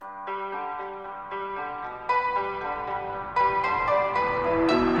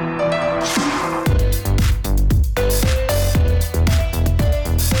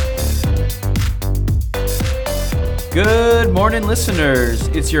Good morning, listeners.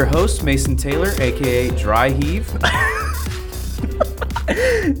 It's your host, Mason Taylor, aka Dry Heave.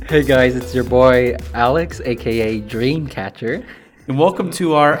 Hey guys, it's your boy Alex, aka Dreamcatcher. And welcome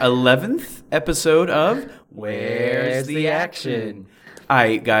to our 11th episode of Where's the Action?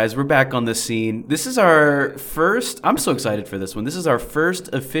 Alright, guys, we're back on the scene. This is our first, I'm so excited for this one. This is our first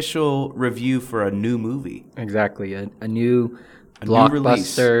official review for a new movie. Exactly, a new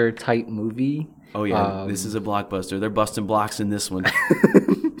blockbuster type movie. Oh, yeah, this is a blockbuster. They're busting blocks in this one.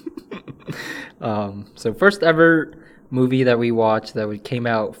 So first ever movie that we watched that came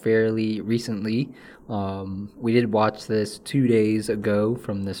out fairly recently. We did watch this 2 days ago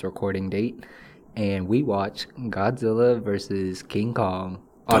from this recording date, and we watched Godzilla vs. King Kong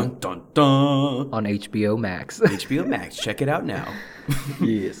on HBO Max. HBO Max, check it out now.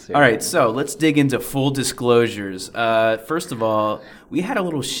 Yes. Sir. All right, so let's dig into full disclosures. First of all, we had a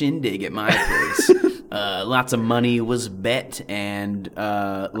little shindig at my place. Lots of money was bet, and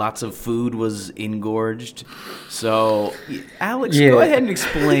lots of food was engorged. So, Alex, go ahead and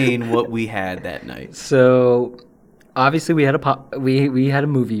explain what we had that night. So, obviously, we had we had a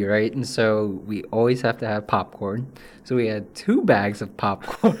movie, right? And so we always have to have popcorn. So we had 2 bags of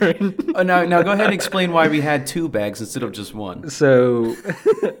popcorn. Now go ahead and explain why we had 2 bags instead of just one. So,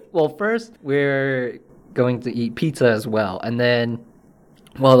 well, first we're going to eat pizza as well, and then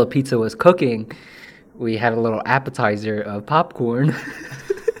while the pizza was cooking, we had a little appetizer of popcorn.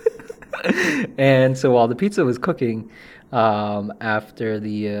 And so while the pizza was cooking, after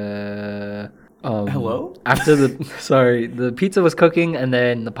the Hello? After the pizza was cooking, and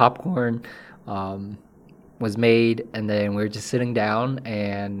then the popcorn was made, and then we were just sitting down,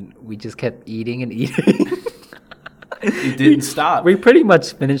 and we just kept eating and eating. It didn't stop. We pretty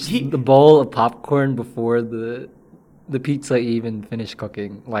much finished the bowl of popcorn before the pizza even finished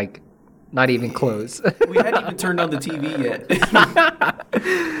cooking. Like, not even close. We hadn't even turned on the TV yet.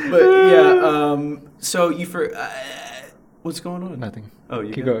 But yeah, so you what's going on? Nothing. Oh,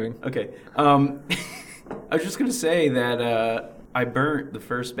 you keep going. Okay. I was just gonna say that I burnt the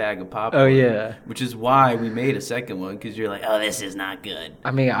first bag of popcorn. Oh yeah. Which is why we made a second one, because you're like, oh, this is not good.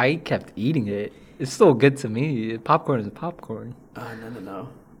 I mean, I kept eating it. It's still good to me. Popcorn is popcorn. No.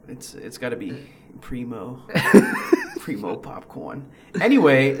 It's got to be primo popcorn.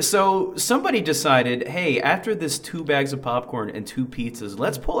 Anyway, so somebody decided, hey, after this 2 bags of popcorn and 2 pizzas,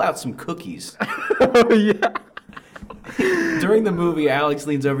 let's pull out some cookies. Oh yeah. During the movie, Alex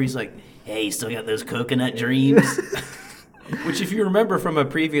leans over. He's like, hey, you still got those coconut dreams? Which, if you remember from a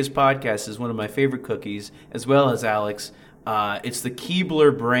previous podcast, is one of my favorite cookies, as well as Alex. It's the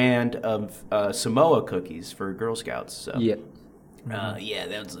Keebler brand of Samoa cookies for Girl Scouts. So. Yeah. Yeah,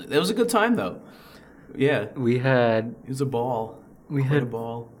 that was a good time, though. Yeah. It was a ball. We had a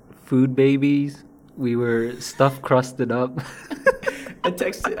ball. Food babies. We were stuffed crusted up. I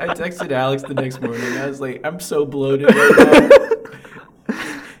texted Alex the next morning. I was like, I'm so bloated right now.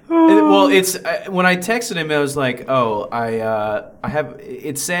 When I texted him, I was like, oh, I have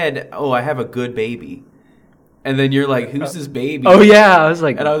a good baby. And then you're like, who's this baby? Oh yeah, I was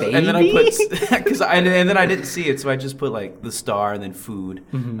like, and baby? And then I put and then I didn't see it, so I just put like the star and then food.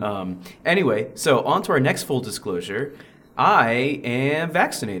 Mm-hmm. Anyway, so on to our next full disclosure. I am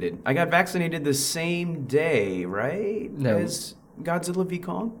vaccinated. I got vaccinated the same day, right? No. As Godzilla v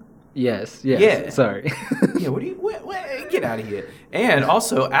Kong? Yes. Yeah. Sorry. Yeah, get out of here. And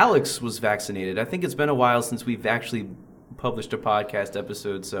also, Alex was vaccinated. I think it's been a while since we've actually published a podcast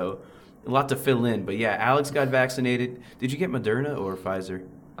episode, so a lot to fill in. But yeah, Alex got vaccinated. Did you get Moderna or Pfizer?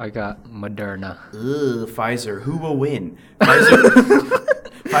 I got Moderna. Ugh, Pfizer. Who will win?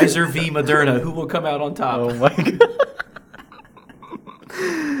 Pfizer v Moderna. Who will come out on top? Oh my god.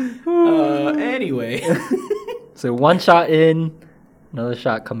 Anyway. So 1 shot in, another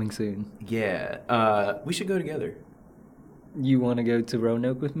shot coming soon. Yeah. We should go together. You want to go to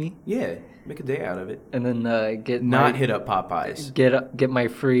Roanoke with me? Yeah. Make a day out of it. And then hit up Popeyes. Get my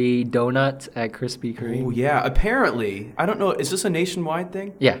free donuts at Krispy Kreme. Oh yeah, apparently, I don't know, is this a nationwide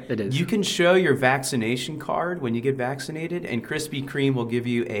thing? Yeah, it is. You can show your vaccination card when you get vaccinated, and Krispy Kreme will give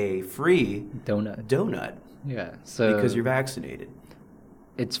you a free donut. Yeah, so because you're vaccinated.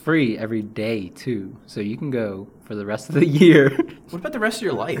 It's free every day too, so you can go for the rest of the year. What about the rest of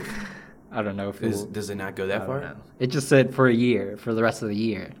your life? I don't know if does it not go that far? Know. It just said for a year, for the rest of the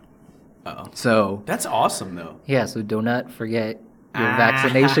year. Uh-oh. So that's awesome, though. Yeah, so do not forget your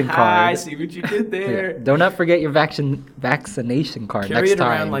vaccination card. I see what you did there. Yeah. Do not forget your vaccination card Carry next it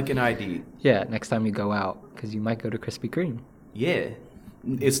time. around like an ID. Yeah, next time you go out, because you might go to Krispy Kreme. Yeah.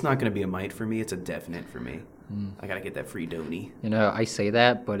 It's not going to be a might for me. It's a definite for me. I got to get that free donut. You know, I say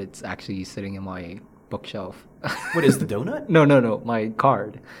that, but it's actually sitting in my bookshelf. What is the donut? No, my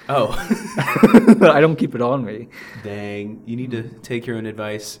card. Oh. I don't keep it on me. Dang, you need to take your own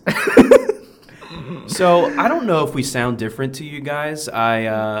advice. So I don't know if we sound different to you guys.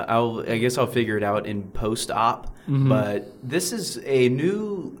 I guess I'll figure it out in post-op. Mm-hmm. But this is a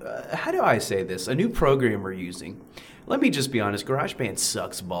new, how do I say this? A new program we're using. Let me just be honest. GarageBand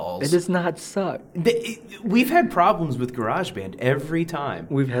sucks balls. It does not suck. We've had problems with GarageBand every time.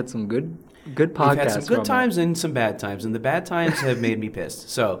 We've had some good podcasts. We've had some good times and some bad times, and the bad times have made me pissed.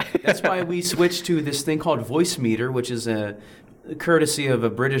 So that's why we switched to this thing called Voicemeeter, which is a courtesy of a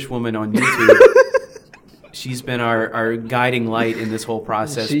British woman on YouTube. She's been our guiding light in this whole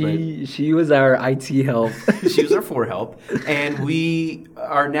process. She was our IT help. She was our for help. And we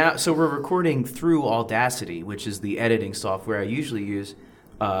are now, so we're recording through Audacity, which is the editing software I usually use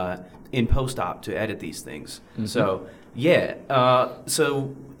in post-op to edit these things. Mm-hmm. So, yeah.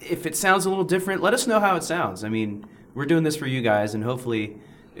 So if it sounds a little different, let us know how it sounds. I mean, we're doing this for you guys, and hopefully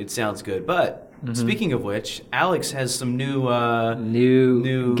it sounds good. But speaking of which, Alex has some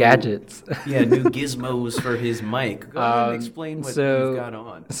new gadgets. Yeah, new gizmos for his mic. Go ahead and explain what you've got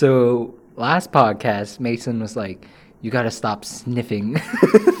on. So last podcast, Mason was like, "You got to stop sniffing."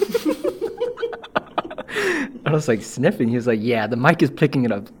 I was like, "Sniffing?" He was like, "Yeah, the mic is picking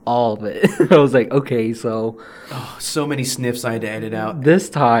it up, all of it." I was like, "Okay, so." Oh, so many sniffs I had to edit out. This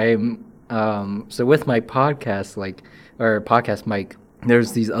time, so with my podcast, podcast mic,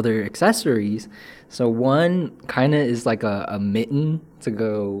 there's these other accessories. So one kind of is like a mitten to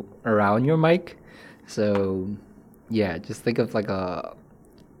go around your mic. So yeah, just think of like a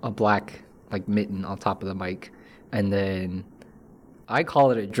black like mitten on top of the mic. And then I call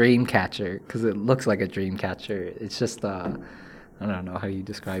it a dream catcher because it looks like a dream catcher. It's just I don't know how you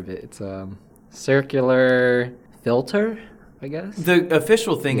describe it. It's a circular filter, I guess. The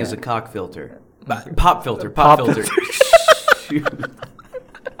official thing is a cock filter. Pop filter. Pop filter.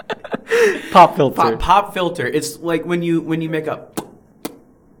 Pop filter. Pop filter. It's like when you make up.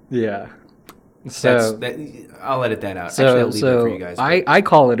 Yeah. So I'll edit that out. So, Actually, I'll leave that for you guys. I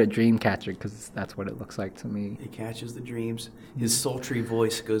call it a dream catcher because that's what it looks like to me. He catches the dreams. His sultry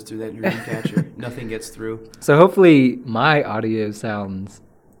voice goes through that dream catcher. Nothing gets through. So hopefully my audio sounds,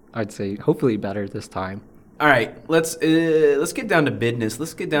 I'd say, hopefully better this time. All right, let's get down to business.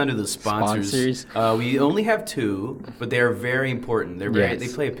 Let's get down to the sponsors. We only have two, but they are very important. They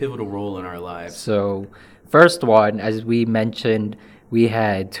play a pivotal role in our lives. So, first one, as we mentioned, we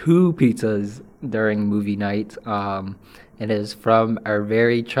had 2 pizzas during movie night. It is from our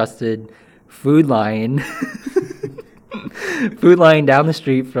very trusted Food Lion. Food Lion down the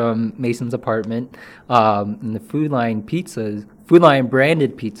street from Mason's apartment. And the Food Lion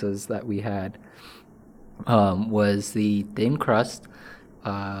branded pizzas that we had. Was the thin crust,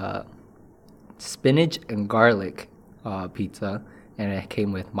 spinach and garlic pizza, and it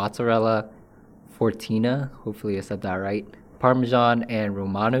came with mozzarella, Fortina, hopefully I said that right, Parmesan, and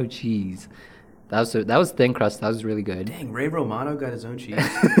Romano cheese. That was thin crust. That was really good. Dang, Ray Romano got his own cheese.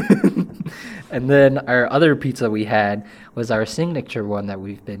 And then our other pizza we had was our signature one that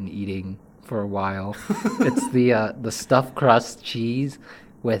we've been eating for a while. It's the stuffed crust cheese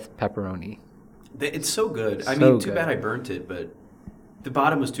with pepperoni. It's so good. I mean, too bad I burnt it, but the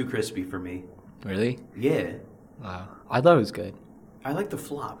bottom was too crispy for me. Really? Yeah. Wow. I thought it was good. I like the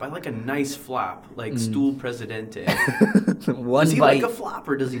flop. I like a nice flop, like Stool Presidente. Does he like a flop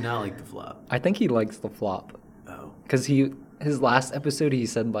or does he not like the flop? I think he likes the flop. Oh. Because his last episode, he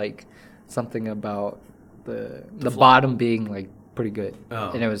said like something about the bottom being like pretty good.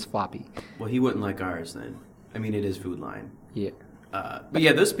 Oh. And it was floppy. Well, he wouldn't like ours then. I mean, it is Food Lion. Yeah. But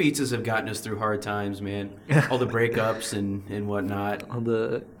yeah, those pizzas have gotten us through hard times, man. All the breakups and whatnot. All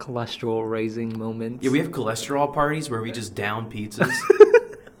the cholesterol raising moments. Yeah, we have cholesterol parties where we just down pizzas.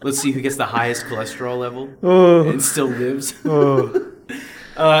 Let's see who gets the highest cholesterol level and still lives.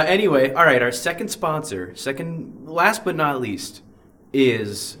 Anyway, all right, our second sponsor, last but not least,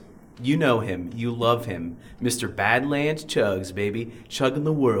 is, you know him, you love him, Mr. Badlands Chugs, baby. Chugging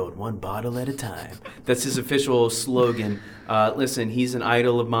the world one bottle at a time. That's his official slogan. Listen, he's an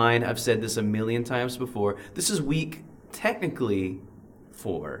idol of mine. I've said this a million times before. This is week, technically,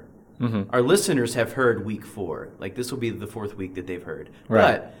 4. Mm-hmm. Our listeners have heard week 4. Like, this will be the 4th week that they've heard.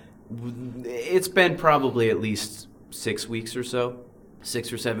 Right. But it's been probably at least 6 weeks or so.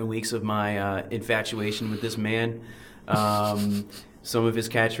 6 or 7 weeks of my infatuation with this man. Some of his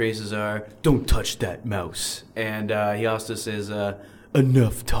catchphrases are, "Don't touch that mouse." And he also says,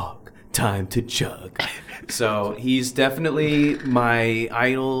 "Enough talk, time to chug." So he's definitely my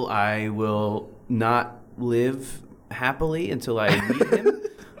idol. I will not live happily until I meet him.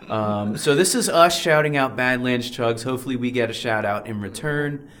 So this is us shouting out Badlands Chugs. Hopefully we get a shout out in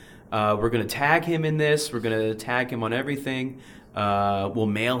return. We're going to tag him in this. We're going to tag him on everything. We'll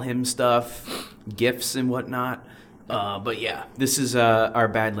mail him stuff, gifts and whatnot. But yeah, this is our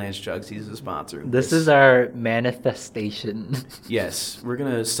Badlands Chugs. He's a sponsor. This is our manifestation. Yes, we're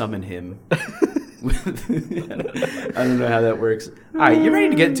going to summon him. I don't know how that works. All right, you ready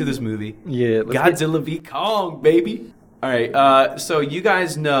to get into this movie? Yeah. Godzilla v. Kong, baby. All right, so you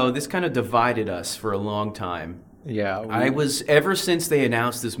guys know this kind of divided us for a long time. Yeah. I was, ever since they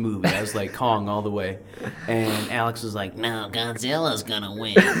announced this movie, I was like, Kong all the way. And Alex was like, no, Godzilla's gonna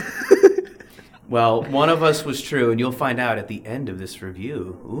win. Well, one of us was true, and you'll find out at the end of this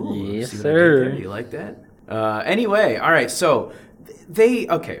review. Ooh, yes, see what I did sir. there? You like that? Anyway, all right, so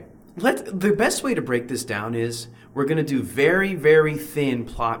the best way to break this down is we're going to do very, very thin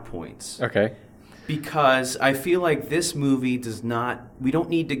plot points. Okay. Because I feel like this movie we don't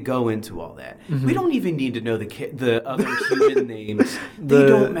need to go into all that. Mm-hmm. We don't even need to know the other human names. They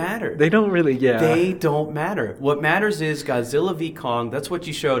don't matter. They don't really, yeah. They don't matter. What matters is Godzilla v. Kong. That's what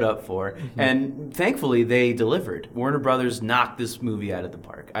you showed up for. Mm-hmm. And thankfully, they delivered. Warner Brothers knocked this movie out of the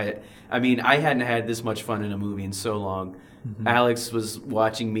park. I mean, I hadn't had this much fun in a movie in so long. Mm-hmm. Alex was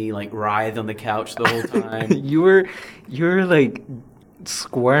watching me like writhe on the couch the whole time. you were like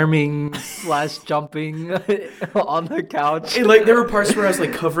squirming / jumping on the couch. And, like, there were parts where I was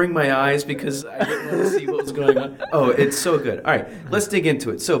like covering my eyes because I didn't want to see what was going on. Oh, it's so good. All right, let's dig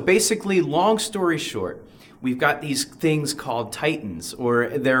into it. So basically, long story short, we've got these things called Titans, or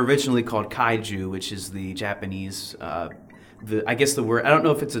they're originally called Kaiju, which is the Japanese I guess the word, I don't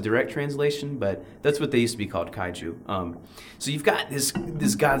know if it's a direct translation, but that's what they used to be called, Kaiju. So you've got this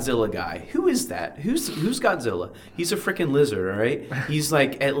Godzilla guy. Who is that? Who's Godzilla? He's a freaking lizard, all right? He's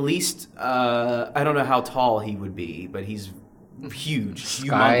like at least, I don't know how tall he would be, but he's huge,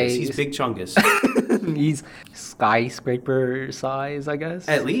 humongous. He's big chungus. He's skyscraper size, I guess.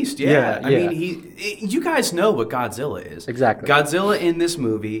 At least, yeah. I mean, you guys know what Godzilla is. Exactly. Godzilla in this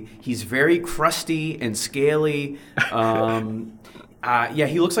movie, he's very crusty and scaly. Yeah,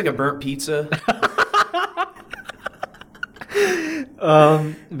 he looks like a burnt pizza.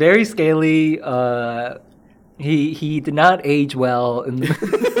 Very scaly. He did not age well.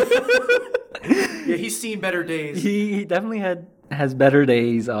 Yeah, he's seen better days. He definitely has better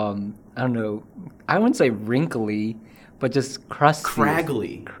days. I don't know. I wouldn't say wrinkly, but just crusty.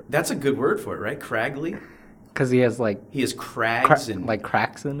 Craggly. That's a good word for it, right? Craggly. Because he has crags and like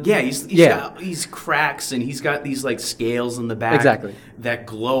cracks in him. Yeah, he's cracks and he's got these like scales in the back exactly that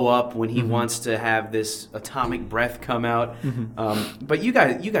glow up when he wants to have this atomic breath come out. Mm-hmm. But you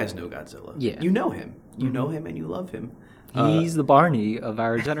guys know Godzilla. Yeah, you know him. You know him and you love him. He's the Barney of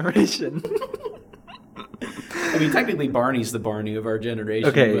our generation. I mean, technically, Barney's the Barney of our generation.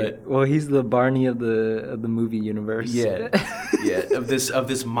 Okay, but well, he's the Barney of the movie universe. Yeah, of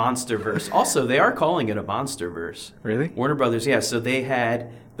this monster verse. Also, they are calling it a monster verse. Really? Warner Brothers, yeah. So they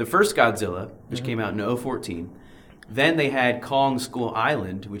had the first Godzilla, which came out in 2014. Then they had Kong Skull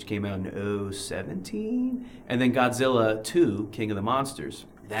Island, which came out in 2017, and then Godzilla 2, King of the Monsters.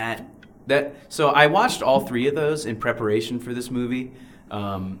 So I watched all three of those in preparation for this movie.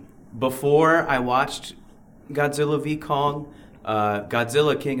 Before I watched Godzilla v. Kong,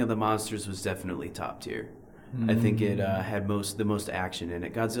 Godzilla King of the Monsters was definitely top tier. I think it had the most action in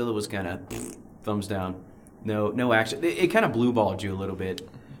it. Godzilla was kind of thumbs down, no action. It kind of blue balled you a little bit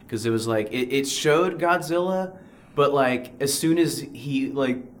because it was like it showed Godzilla, but like as soon as he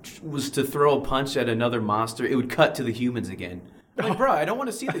like was to throw a punch at another monster, it would cut to the humans again. Like, bro, I don't want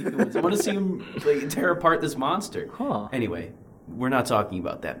to see the humans. I want to see him like tear apart this monster. Huh. Anyway, we're not talking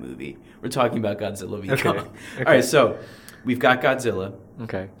about that movie. We're talking about Godzilla v. Kong. Okay. All right, so we've got Godzilla.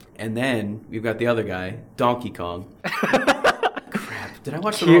 Okay. And then we've got the other guy, Donkey Kong. Crap, did I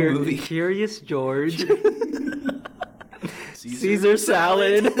watch the wrong movie? Curious George. Caesar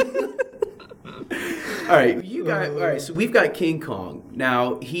salad. All right, so we've got King Kong.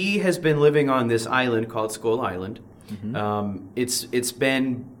 Now, he has been living on this island called Skull Island. Mm-hmm.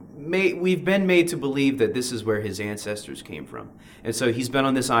 We've been made to believe that this is where his ancestors came from. And so he's been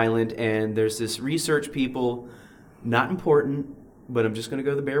on this island, and there's this research people, not important, but I'm just going to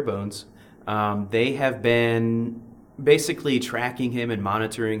go the bare bones. They have been basically tracking him and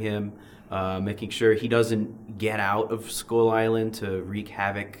monitoring him, making sure he doesn't get out of Skull Island to wreak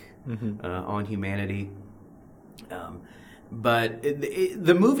havoc on humanity. But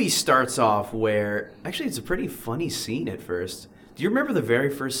the movie starts off where, actually it's a pretty funny scene at first. Do you remember the very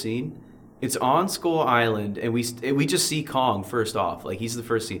first scene? It's on Skull Island, and we just see Kong first off. Like, he's the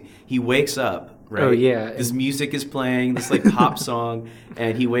first scene. He wakes up, right? Oh, yeah. This music is playing, this like pop song,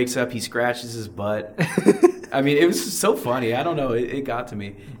 and he wakes up, he scratches his butt. I mean, it was so funny. I don't know. It got to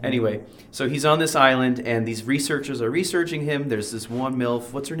me. Anyway, so he's on this island, and these researchers are researching him. There's this one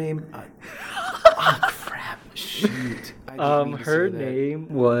MILF. What's her name? Oh, crap. Shoot. I didn't mean to Her say that. name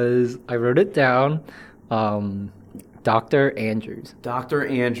was, I wrote it down, Dr. Andrews. Dr.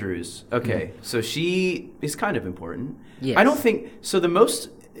 Andrews. Okay, so she is kind of important. Yes. I don't think so. The most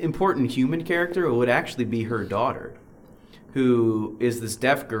important human character would actually be her daughter, who is this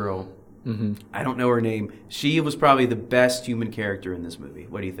deaf girl. Mm-hmm. I don't know her name. She was probably the best human character in this movie.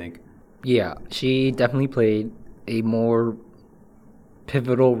 What do you think? Yeah, she definitely played a more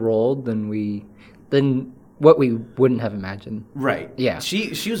pivotal role than what we wouldn't have imagined. Right. Yeah. She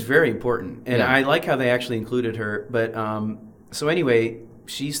was very important, and Yeah. I like how they actually included her. But so anyway,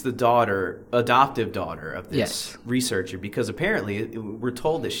 she's the adoptive daughter of this Yes. researcher, because apparently we're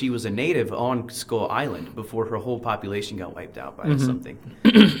told that she was a native on Skull Island before her whole population got wiped out by something.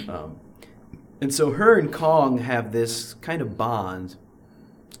 And so her and Kong have this kind of bond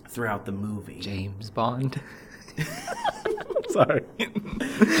throughout the movie. James Bond. Sorry.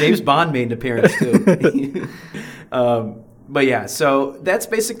 James Bond made an appearance too. But yeah, so that's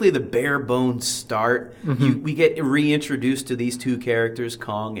basically the bare bones start. We get reintroduced to these two characters,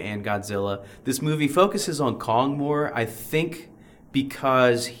 Kong and Godzilla. This movie focuses on Kong more, I think,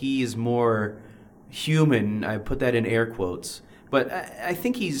 because he is more human. I put that in air quotes. But I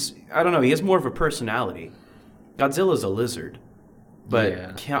think he has more of a personality. Godzilla's a lizard. But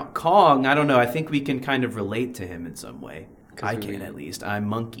Yeah. Kong, I don't know, I think we can kind of relate to him in some way. I we- can, at least. I'm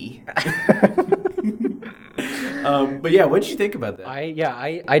Monkey. But yeah, what did you think about that?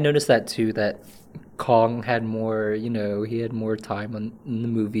 I noticed that too, that Kong had more, he had more time in the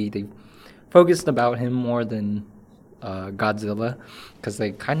movie. They focused about him more than Godzilla, because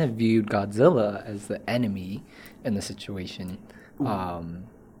they kind of viewed Godzilla as the enemy in the situation. And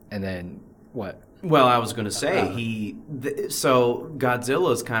then what? Well, I was going to say, so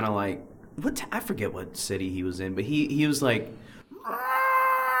Godzilla's kind of like, I forget what city he was in, but he was like,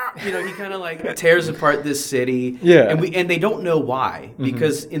 he kind of like tears apart this city. Yeah. And they don't know why,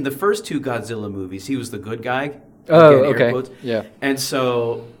 because in the first two Godzilla movies, he was the good guy. Oh, Again, air okay. quotes. Yeah.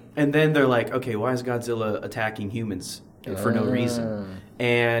 And then they're like, okay, why is Godzilla attacking humans for no reason?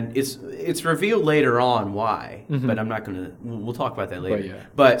 And it's revealed later on why, but I'm not going to, we'll talk about that later. But, yeah.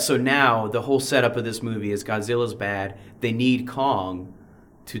 But so now the whole setup of this movie is Godzilla's bad. They need Kong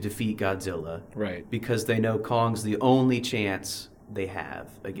to defeat Godzilla. Right. Because they know Kong's the only chance they have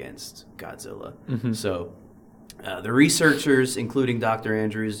against Godzilla. So the researchers, including Dr.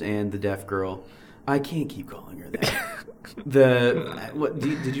 Andrews and the deaf girl, I can't keep calling her that.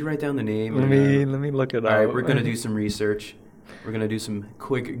 Did you write down the name? Let me look it up. All right, we're going to do some research. We're going to do some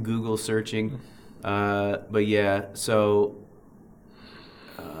quick Google searching. But yeah, so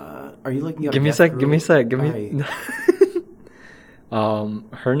are you looking up? Give me a sec. All right.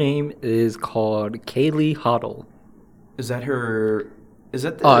 Her name is called Kaylee Hoddle. Is that her? Is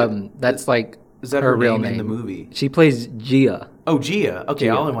that the, That's like is that her her real name name in the movie? She plays Gia. Oh, Gia. Okay,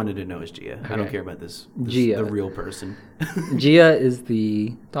 Gia. all I wanted to know is Gia. I don't Okay. care about this Gia. the real person. Gia is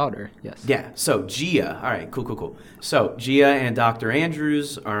the daughter. Yes. Yeah, so Gia. All right, cool. So Gia and Dr.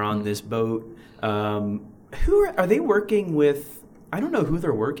 Andrews are on this boat. Who are they working with? I don't know who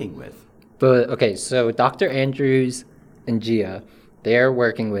they're working with. But okay, so Dr. Andrews and Gia, they're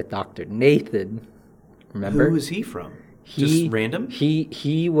working with Dr. Nathan. Remember? Who is he from? Just random?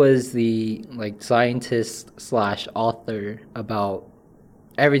 He was the scientist / author about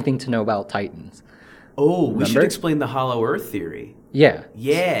everything to know about Titans. Oh, we should Remember? explain the Hollow Earth theory. Yeah.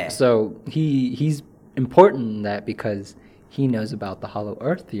 Yeah. So he's important in that because he knows about the Hollow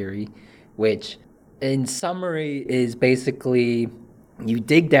Earth theory, which in summary is basically you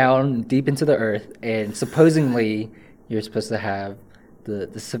dig down deep into the earth and supposedly you're supposed to have the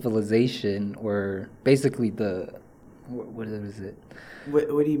civilization, or basically what is it? What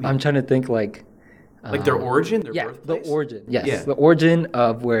do you mean? I'm trying to think like their origin, their yeah, birthplace? the origin. Yes, Yeah. the origin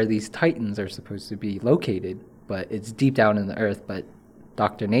of where these Titans are supposed to be located, but it's deep down in the earth. But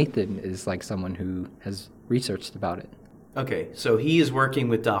Dr. Nathan is like someone who has researched about it. Okay, so he is working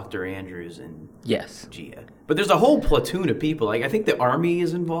with Dr. Andrews and Yes. Gia. But there's a whole platoon of people. I think the army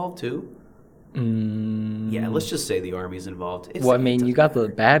is involved too. Yeah, let's just say the army's involved. Well, I mean, you got the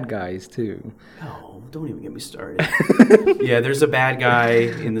bad guys too. No, don't even get me started. Yeah, there's a bad guy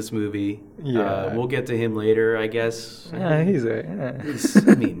in this movie. Yeah. We'll get to him later, I guess. He's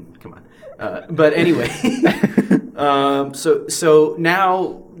I mean, come on. But anyway, so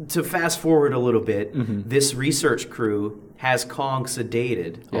now to fast forward a little bit, this research crew has Kong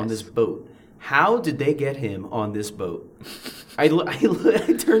sedated on Yes. this boat. how did they get him on this boat? I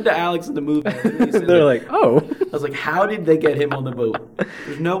turned to Alex in the movie. They're like, oh. I was like, how did they get him on the boat?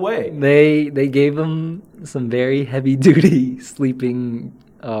 There's no way. They gave him some very heavy duty sleeping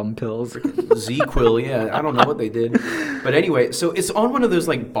pills. Z-Quil, yeah. I don't know what they did. But anyway, so it's on one of those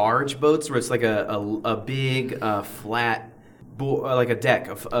like barge boats where it's like a big flat, like a deck,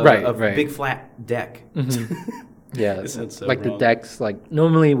 a big flat deck. Mm-hmm. Yeah, so like wrong. the decks, like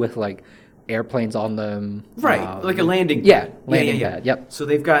normally with like airplanes on them. Right, like a landing. Yeah, landing pad. Yep. So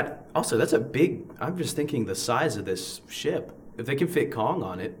they've got, also that's a big, I'm just thinking the size of this ship. If they can fit Kong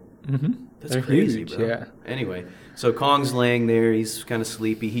on it, that's They're crazy, huge, bro. yeah. Anyway, so Kong's laying there. He's kind of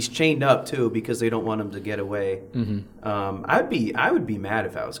sleepy. He's chained up too because they don't want him to get away. I would be mad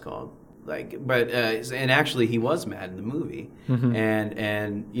if I was Kong. And actually he was mad in the movie.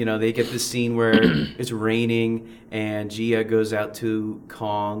 And you know, they get this scene where it's raining and Gia goes out to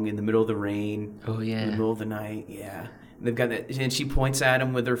Kong in the middle of the rain. Oh yeah. In the middle of the night, yeah. And they've got that, and she points at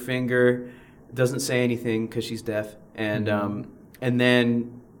him with her finger, doesn't say anything because she's deaf, and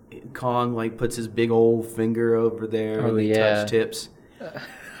then Kong like puts his big old finger over there and they touch tips.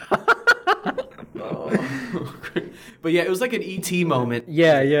 But yeah, it was like an E.T. moment.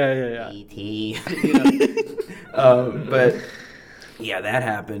 Yeah. E.T. You know? But yeah, that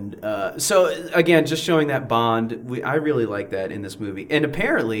happened. So again, just showing that bond, I really like that in this movie. And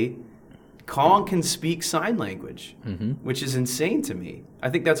apparently, Kong can speak sign language, which is insane to me.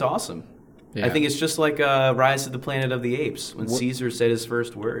 I think that's awesome. Yeah. I think it's just like Rise of the Planet of the Apes when Caesar said his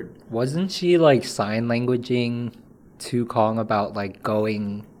first word. Wasn't she like sign languaging to Kong about like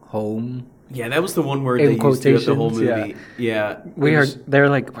going home? Yeah, that was the one word they used throughout the whole movie. Yeah. They're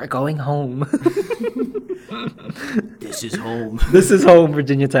like, we're going home. This is home. This is home,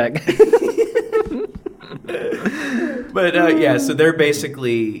 Virginia Tech. But yeah, so they're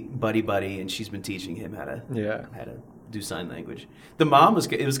basically buddy, and she's been teaching him how to do sign language. The mom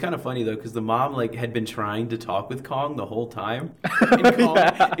it was kind of funny though, because the mom like had been trying to talk with Kong the whole time. And Kong,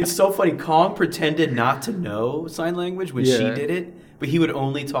 it's so funny. Kong pretended not to know sign language when she did it, but he would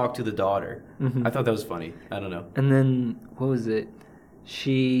only talk to the daughter. I thought that was funny. I don't know. And then what was it?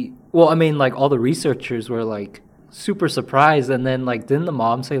 I mean, like all the researchers were like super surprised, and then like didn't the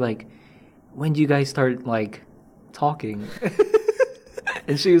mom say like, when do you guys start like talking?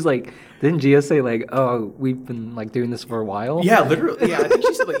 And she was like, didn't Gia say like, oh, we've been like doing this for a while? Yeah, literally. Yeah, I think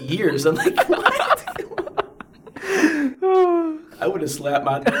she said like years. I'm like, what? I would have slapped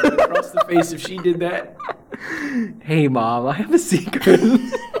my daughter across the face if she did that. Hey, Mom, I have a secret.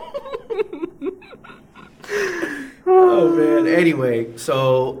 Oh, man. Anyway,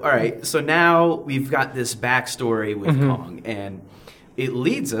 so, all right. So now we've got this backstory with Kong, and it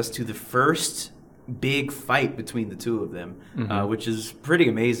leads us to the first big fight between the two of them, which is pretty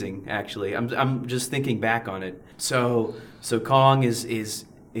amazing, actually. I'm just thinking back on it. So Kong is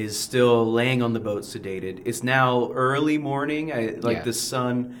still laying on the boat sedated. It's now early morning. The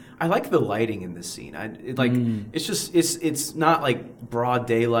sun. I like the lighting in this scene. It's not like broad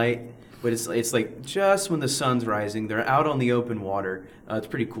daylight, but it's like just when the sun's rising. They're out on the open water. It's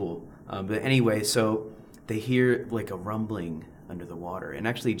pretty cool. But anyway, so they hear like a rumbling under the water, and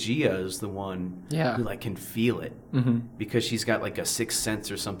actually Gia is the one who like can feel it because she's got like a sixth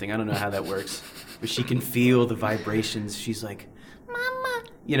sense or something. I don't know how that works, but she can feel the vibrations. She's like, "Mama,"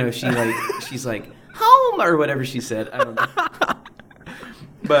 you know. She's like home or whatever she said. I don't know.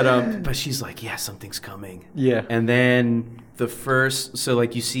 But she's like, yeah, something's coming. Yeah. And then you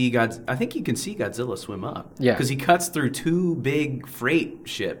see I think you can see Godzilla swim up. Yeah. Because he cuts through two big freight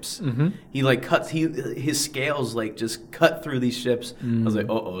ships. He like his scales like just cut through these ships. I was like,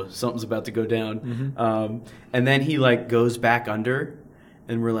 something's about to go down. And then he like goes back under,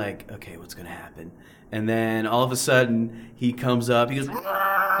 and we're like, okay, what's gonna happen? And then all of a sudden he comes up. He goes.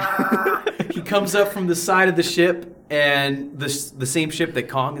 He comes up from the side of the ship, and the same ship that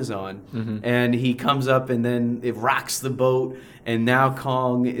Kong is on, and he comes up, and then it rocks the boat, and now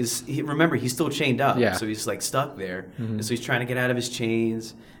Kong remember he's still chained up, so he's like stuck there, and so he's trying to get out of his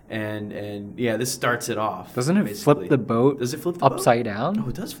chains, and yeah, this starts it off. Doesn't it basically flip the boat? Does it flip the upside boat? down? Oh,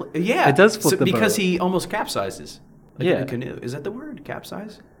 it does flip. Yeah, it does flip the boat because he almost capsizes. Like in a canoe. Is that the word?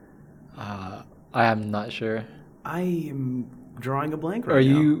 Capsize? I am not sure. I am drawing a blank right now. Are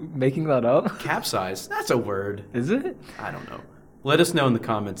you making that up? Capsize. That's a word. Is it? I don't know. Let us know in the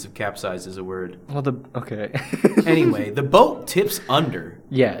comments if capsize is a word. Well, okay. Anyway, the boat tips under.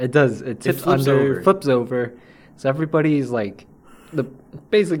 Yeah, it does. It tips under, flips over. So everybody's like,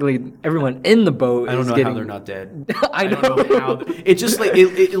 basically everyone in the boat I don't know how they're not dead. I don't know how. It just like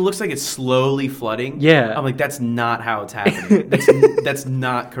it looks like it's slowly flooding. Yeah. I'm like, that's not how it's happening. That's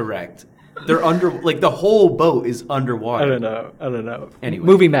not correct. They're under, like the whole boat is underwater. I don't know. Anyway.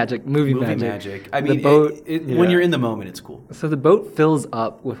 Movie magic. I mean, the boat, when you're in the moment, it's cool. So the boat fills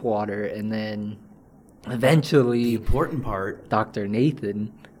up with water, and then The eventually, important part. Dr.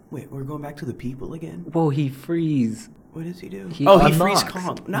 Nathan. Wait, we're going back to the people again? Well, he frees. What does he do? He He frees unlocks.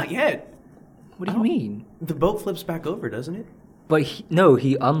 Kong. Not yet. What do you mean? The boat flips back over, doesn't it? But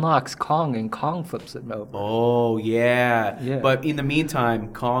he unlocks Kong, and Kong flips him over. Oh yeah. Yeah. But in the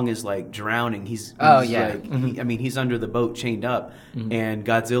meantime, Kong is like drowning. He's Oh, like, yeah. he's under the boat chained up, and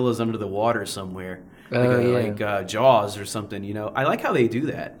Godzilla's under the water somewhere. Oh, yeah. Like Jaws or something. I like how they do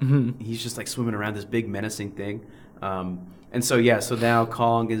that. Mm-hmm. He's just like swimming around this big menacing thing. And so now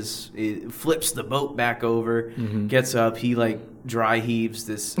Kong flips the boat back over, gets up. He like dry heaves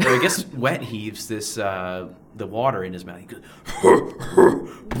this, or I guess wet heaves this. The water in his mouth. He goes,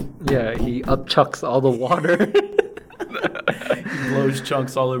 Yeah, he upchucks all the water. he blows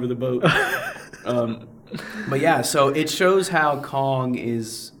chunks all over the boat. But yeah, so it shows how Kong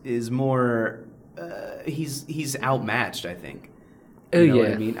is more. He's outmatched, I think. Oh, You know yeah.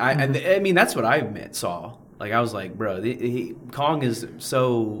 what I mean? I mean that's what I saw. Like I was like, bro, Kong is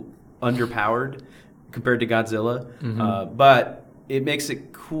so underpowered compared to Godzilla, but it makes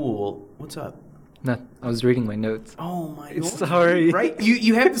it cool. What's up? No, I was reading my notes. Oh my god! Sorry. Right?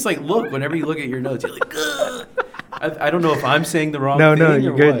 You have this like look whenever you look at your notes. You're like, ugh. I don't know if I'm saying the wrong No, thing. no, or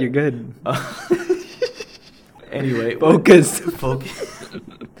you're good. what. You're good. Anyway, Focus. Focus.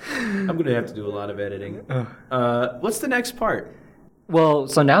 I'm gonna have to do a lot of editing. What's the next part? Well,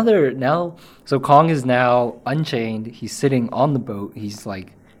 so so Kong is now unchained. He's sitting on the boat. He's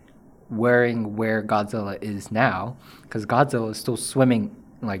like wearing where Godzilla is now, because Godzilla is still swimming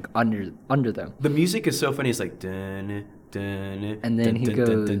like under them. The music is so funny. It's like dun, dun, And then he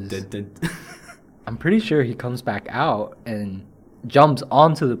goes- I'm pretty sure he comes back out and jumps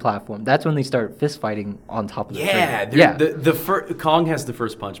onto the platform. That's when they start fist fighting on top of the Yeah, frigate. Yeah. Kong has the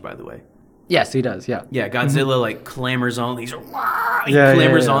first punch, by the way. Yes, he does. Yeah. Yeah, Godzilla like clambers on. He Yeah,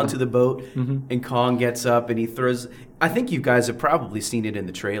 clambers yeah. onto the boat, and Kong gets up and he throws. I think you guys have probably seen it in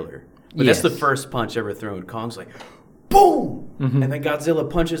the trailer, but that's the Yes. first punch ever thrown. Kong's like, boom, and then Godzilla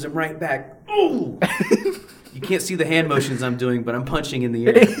punches him right back. Ooh! You can't see the hand motions I'm doing, but I'm punching in the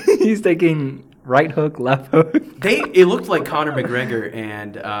air. He's taking right hook, left hook. It looked like Conor McGregor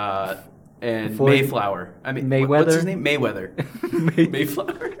and Floyd- Mayflower. I mean, Mayweather? what's his name? Mayweather.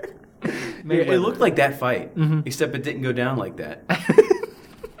 Mayflower. Yeah, it looked like that fight, except it didn't go down like that.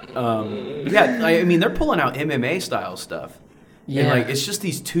 I mean, they're pulling out MMA style stuff. Yeah. And like it's just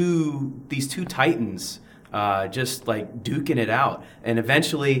these two titans just like duking it out. And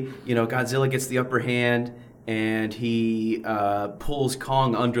eventually, Godzilla gets the upper hand and he pulls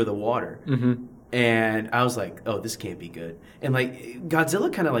Kong under the water. And I was like, oh, this can't be good. And like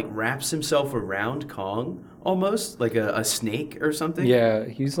Godzilla kind of like wraps himself around Kong almost like a snake or something. Yeah,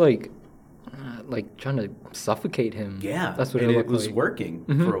 he's like trying to suffocate him. Yeah, that's what and it looked was like. working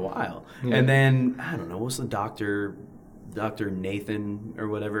for a while. Yeah. And then I don't know, what's the Dr. Nathan or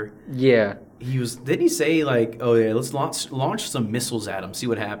whatever? Yeah, Didn't he say like, oh yeah, let's launch some missiles at him, see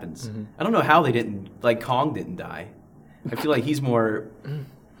what happens? I don't know how Kong didn't die. I feel like he's more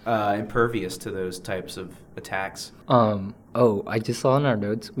impervious to those types of attacks. Oh, I just saw in our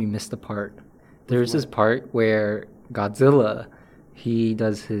notes we missed a part. There's this part where Godzilla, he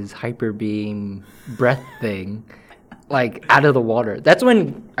does his hyper beam breath thing, like out of the water.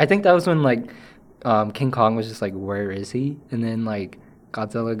 I think that was when like King Kong was just like, where is he? And then like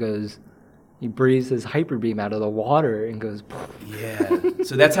Godzilla goes, he breathes his hyper beam out of the water and goes. Yeah,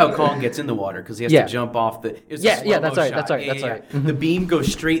 so that's how Kong gets in the water because he has Yeah. to jump off the. It's a Yeah, slow-mo that's right, shot. that's right, that's right. The beam goes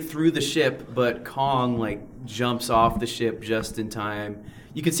straight through the ship, but Kong like jumps off the ship just in time.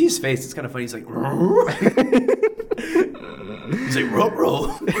 You can see his face. It's kind of funny. He's like, he's like, roll.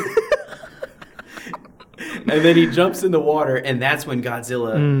 And then he jumps in the water, and that's when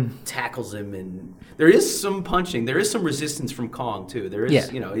Godzilla tackles him. And there is some punching. There is some resistance from Kong too. There is,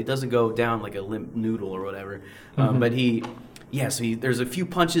 Yeah. it doesn't go down like a limp noodle or whatever. But there's a few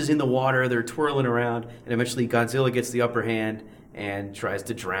punches in the water. They're twirling around, and eventually Godzilla gets the upper hand and tries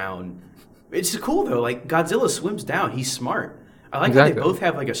to drown. It's cool though. Like Godzilla swims down. He's smart. I like how they Exactly. both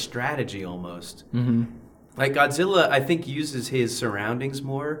have like a strategy almost. Like Godzilla, I think uses his surroundings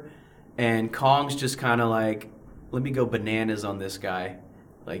more, and Kong's just kind of like, let me go bananas on this guy,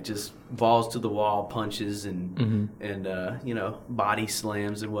 like just balls to the wall punches and body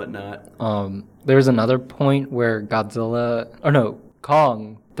slams and whatnot. There's another point where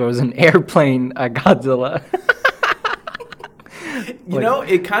Kong throws an airplane at Godzilla.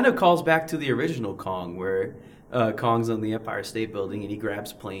 It kind of calls back to the original Kong where Kong's on the Empire State Building and he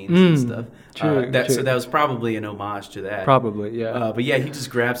grabs planes and stuff. True, true. So that was probably an homage to that. Probably, yeah. But yeah, he just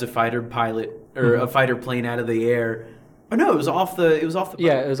grabs a fighter pilot or a fighter plane out of the air. Oh no, it was off the boat.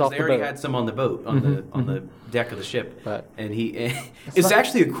 Yeah, it was off the They already boat. had some on the boat on the deck of the ship. But And it's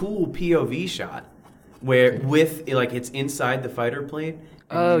actually a cool POV shot where it's inside the fighter plane.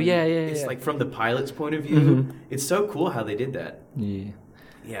 and Oh, yeah. It's like from the pilot's point of view. It's so cool how they did that. yeah.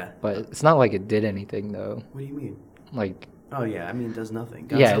 Yeah. But it's not like it did anything, though. What do you mean? Like, Oh yeah, I mean it does nothing.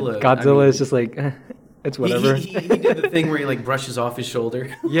 Godzilla is just like, it's whatever. He did the thing where he like brushes off his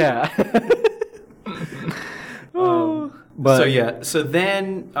shoulder. Yeah. But So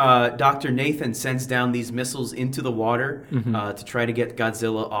then Dr. Nathan sends down these missiles into the water to try to get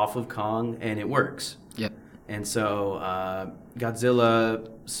Godzilla off of Kong, and it works. Yep. And so Godzilla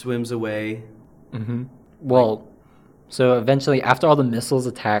swims away. Well, so eventually, after all the missiles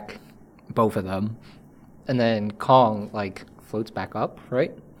attack both of them, and then Kong like floats back up,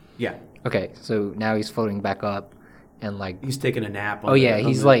 right? Yeah, Okay, so now he's floating back up, and like, he's taking a nap. oh yeah,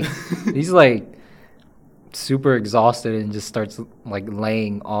 he's like, he's like super exhausted and just starts like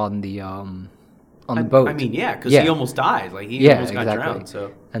laying on the boat. I mean, yeah, because Yeah. he almost died. Like he almost got exactly. drowned.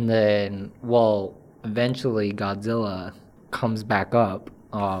 So And then, well, eventually Godzilla comes back up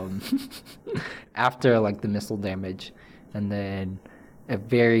after like the missile damage, and then a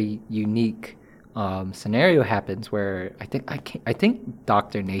very unique scenario happens where I think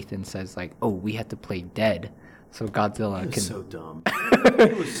Dr. Nathan says like, "Oh, we had to play dead, so Godzilla it was can." so dumb.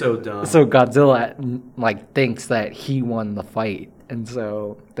 It was so dumb. So Godzilla like thinks that he won the fight, and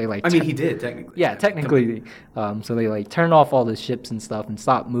so they like. I mean, he did technically. Yeah, technically. So they like turn off all the ships and stuff and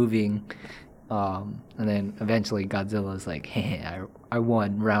stop moving. And then eventually Godzilla's like, "Hey, I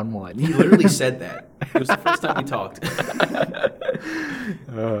won round one." He literally said that. It was the first time he talked.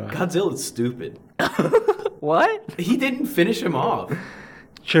 Godzilla's stupid. What? He didn't finish him off.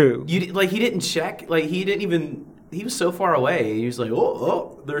 True. He didn't check. Like he didn't even. He was so far away. He was like,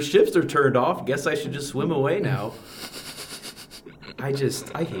 "Oh, their ships are turned off. Guess I should just swim away now." I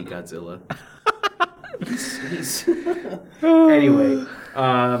hate Godzilla. He's anyway.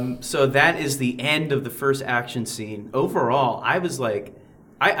 So that is the end of the first action scene. Overall, I was like,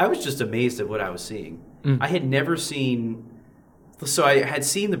 I was just amazed at what I was seeing. I had never seen. So I had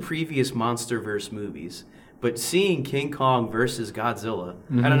seen the previous MonsterVerse movies, but seeing King Kong versus Godzilla,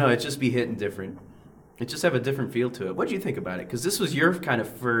 I don't know, it just be hitting different. It just have a different feel to it. What do you think about it? Because this was your kind of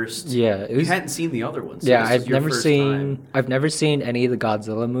first. Yeah, it was, you hadn't seen the other ones. So yeah, this was your first time. I've never seen any of the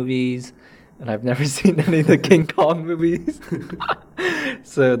Godzilla movies, and I've never seen any of the King Kong movies.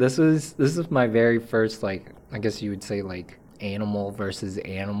 So this is my very first, like, I guess you would say, like, animal versus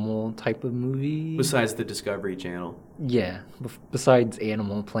animal type of movie. Besides the Discovery Channel. Yeah, besides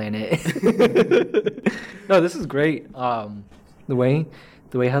Animal Planet. No, this is great.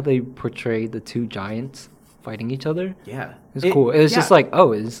 The way how they portray the two giants fighting each other. Yeah, It's cool. It was just like,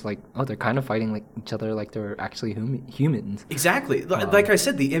 they're kind of fighting like each other like they're actually humans. exactly. Like I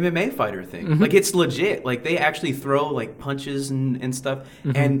said, the MMA fighter thing. Like it's legit. Like they actually throw like punches and stuff.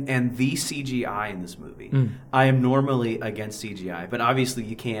 And the CGI in this movie. I am normally against CGI, but obviously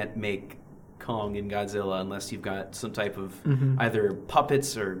you can't make Kong and Godzilla unless you've got some type of either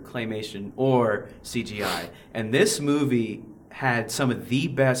puppets or claymation or CGI. And this movie had some of the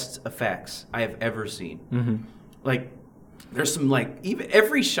best effects I have ever seen. Like, there's some, like, even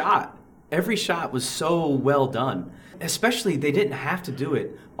every shot was so well done. Especially, they didn't have to do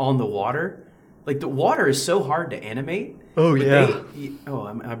it on the water. Like, the water is so hard to animate. Oh, but yeah.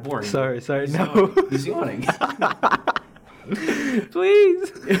 I'm boring. Sorry, He's no. yawning. He's yawning.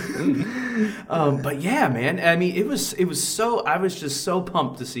 Please. But yeah, man. I mean, it was so. I was just so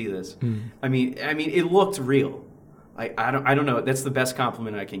pumped to see this. I mean, it looked real. Like I don't know. That's the best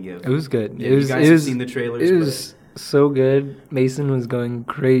compliment I can give. It was good. Yeah, you guys have seen the trailers. It was so good. Mason was going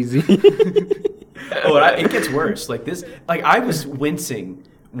crazy. It gets worse. Like this. Like I was wincing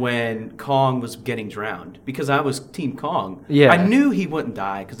when Kong was getting drowned because I was Team Kong. Yeah. I knew he wouldn't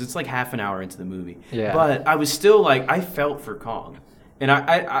die because it's like half an hour into the movie. Yeah. But I was still like I felt for Kong. And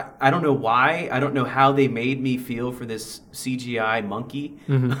I don't know why. I don't know how they made me feel for this CGI monkey.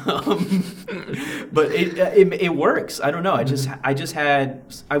 But it works. I don't know.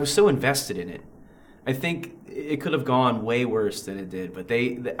 I was so invested in it. I think it could have gone way worse than it did. But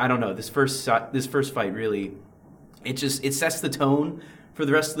I don't know. This first fight really, it sets the tone for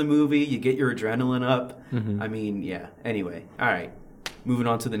the rest of the movie. You get your adrenaline up. I mean, yeah. Anyway, all right. Moving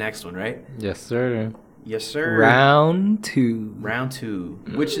on to the next one, right? Yes, sir. Yes, sir. Round two,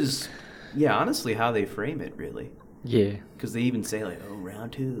 which is, yeah, honestly how they frame it, really. Yeah. Because they even say, like, oh,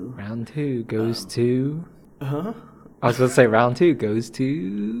 round two. Round two goes to Huh? I was going to say round 2 goes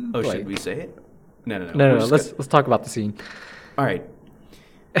to. Oh, like, should we say it? No. No. Let's talk about the scene. All right.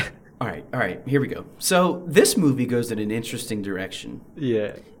 All right. Here we go. So this movie goes in an interesting direction.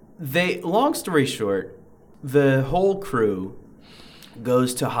 Yeah. Long story short, the whole crew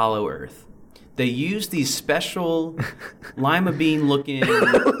goes to Hollow Earth. They use these special lima bean looking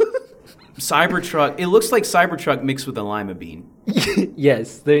Cybertruck. It looks like Cybertruck mixed with a lima bean.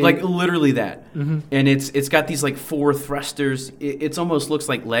 Yes. Like literally that. Mm-hmm. And it's got these like 4 thrusters. It almost looks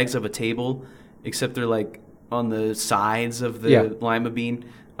like legs of a table, except they're like on the sides of the lima bean.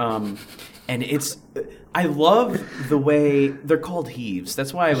 And I love the way they're called heaves.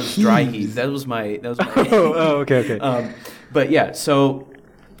 That's why I was dry heave. That was my okay. But yeah, so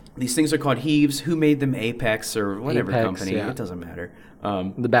these things are called heaves. Who made them? Apex or whatever Apex, company. yeah. It doesn't matter.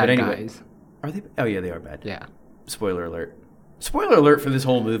 The bad guys. Are they? Oh yeah, they are bad. Yeah. Spoiler alert. Spoiler alert for this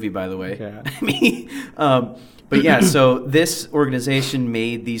whole movie, by the way. Yeah. I mean, but yeah, so this organization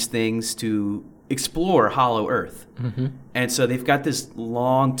made these things to explore Hollow Earth. Mm-hmm. And so they've got this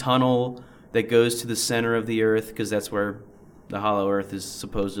long tunnel that goes to the center of the Earth because that's where the Hollow Earth is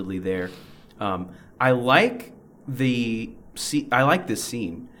supposedly there. I like this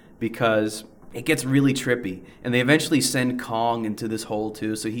scene because it gets really trippy, and they eventually send Kong into this hole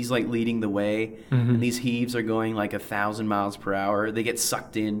too. So he's like leading the way, and these heaves are going like 1,000 miles per hour. They get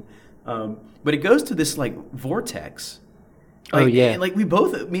sucked in, but it goes to this like vortex. Like, oh yeah, like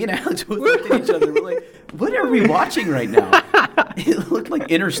me and Alex both looked at each other. We're like, "What are we watching right now?" It looked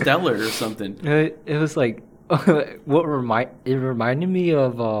like Interstellar or something. It was like it reminded me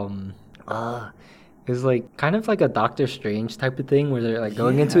of it was like kind of like a Doctor Strange type of thing where they're like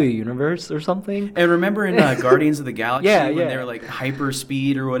going into a universe or something. And remember in Guardians of the Galaxy when yeah. they were like hyper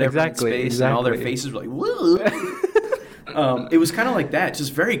speed or whatever in space, and all their faces were like, "Whoa!" It was kind of like that,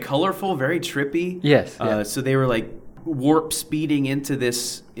 just very colorful, very trippy. Yes. So they were like warp speeding into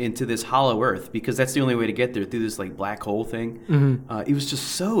this Hollow Earth because that's the only way to get there, through this like black hole thing. Mm-hmm. It was just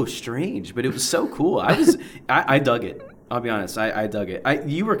so strange, but it was so cool. I dug it. I'll be honest, I dug it.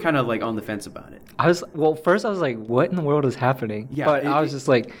 You were kind of like on the fence about it. First I was like, what in the world is happening? Yeah, but I was just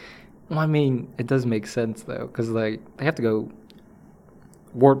like, well, I mean, it does make sense though, because like they have to go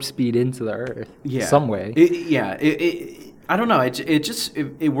warp speed into the Earth some way. I don't know.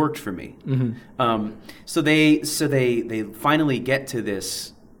 It worked for me. Mm-hmm. So they finally get to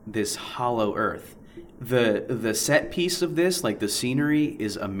this Hollow Earth. The set piece of this, like the scenery,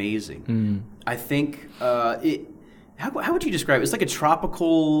 is amazing. I think how would you describe it? It's like a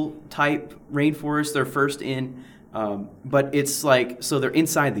tropical type rainforest. They're first in, but it's like, so they're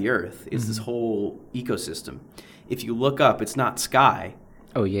inside the Earth. It's this whole ecosystem. If you look up, it's not sky.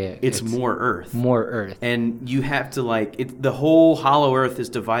 Oh yeah, it's more Earth. More Earth. And you have to the whole Hollow Earth is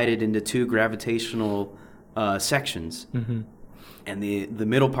divided into 2 gravitational sections. Mm-hmm. And the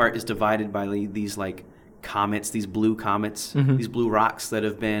middle part is divided by these like comets, these blue comets, these blue rocks that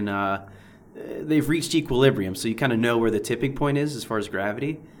have been they've reached equilibrium, so you kind of know where the tipping point is as far as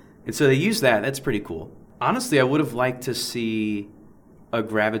gravity. And so they use that. That's pretty cool. Honestly, I would have liked to see a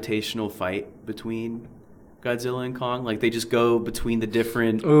gravitational fight between Godzilla and Kong. Like they just go between the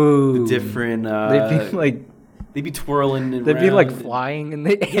different they'd be twirling and they'd be like flying in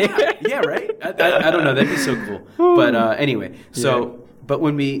the air. Yeah, right. I don't know. That'd be so cool. But anyway, so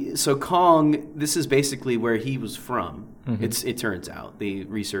Kong, this is basically where he was from. It turns out, the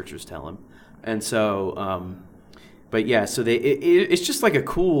researchers tell him. And so but yeah, so it's just like a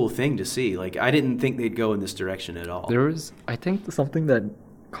cool thing to see. Like I didn't think they'd go in this direction at all. There was, I think something that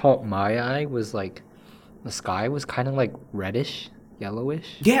caught my eye was like the sky was kind of like reddish,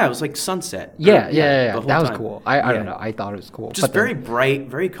 yellowish. Yeah, it was like sunset. Yeah. That was time. cool. I don't know. I thought it was cool. Just very bright,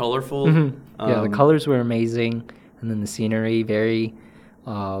 very colorful. The colors were amazing, and then the scenery very.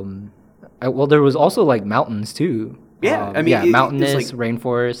 Well, there was also like mountains too. Yeah, I mean, mountainous,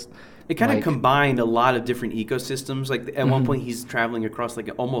 rainforest. It kind of combined a lot of different ecosystems. Like at one point, he's traveling across like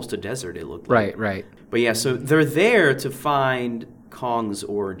almost a desert. It looked like. Right. But yeah, so they're there to find Kong's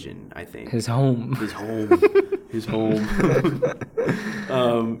origin, I think. His home.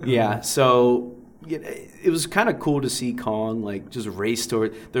 Yeah, so it was kind of cool to see Kong like just race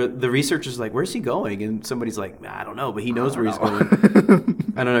toward the researchers. Like, where's he going? And somebody's like, I don't know, but he knows where he's going.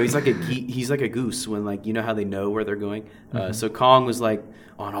 I don't know. He's like a goose when, like, you know how they know where they're going. So Kong was like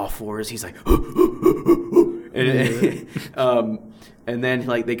on all fours. He's like, and then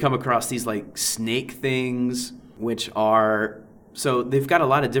like they come across these like snake things, which are, so they've got a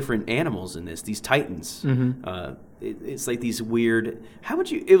lot of different animals in this. These titans. It's like these weird.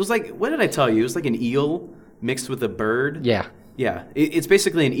 It was like, what did I tell you? It was like an eel mixed with a bird. Yeah. Yeah, it's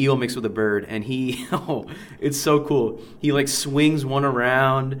basically an eel mixed with a bird, and he, it's so cool. He like swings one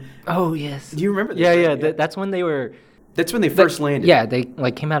around. Oh yes. Do you remember this? Yeah, right? yeah. That's when they were. That's when they first landed. Yeah, they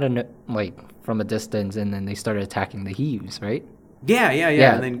like came out of like from a distance, and then they started attacking the Heaves, right? Yeah.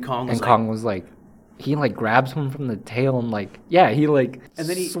 And then Kong was like, he like grabs one from the tail and like, yeah, he like, and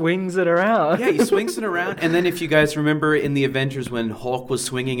then he swings it around. Yeah, he swings it around, and then if you guys remember in the Avengers when Hulk was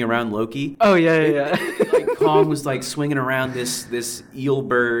swinging around Loki. Oh yeah. Like Kong was like swinging around this eel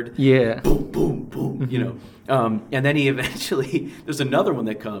bird. Yeah. Boom, boom, boom. You know, and then he eventually there's another one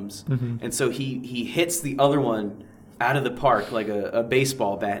that comes, and so he hits the other one out of the park like a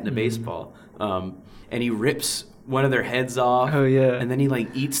baseball bat in a baseball, and he rips one of their heads off. Oh yeah. And then he like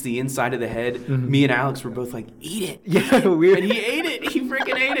eats the inside of the head. Me and Alex were both like, eat it. Yeah, weird. And he ate it. He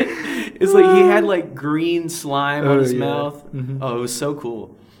freaking ate it. It's like he had like green slime on his mouth. Oh, it was so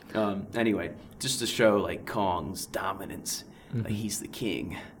cool. Anyway, just to show like Kong's dominance. Like, he's the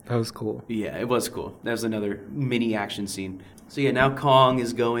king. That was cool. Yeah, it was cool. That was another mini action scene. So yeah, now Kong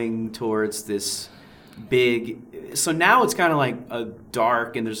is going towards this big. So now it's kind of like a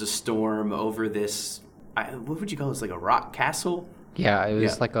dark, and there's a storm over this. What would you call this? Like a rock castle? Yeah, it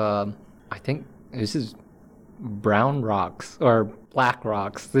was like I think this is brown rocks or black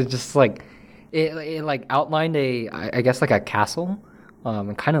rocks. They're just like it like outlined I guess like a castle,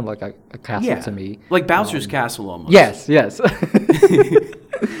 and kind of like a castle to me, like Bowser's castle almost. Yes.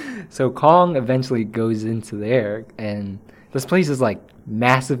 So Kong eventually goes into there, and this place is like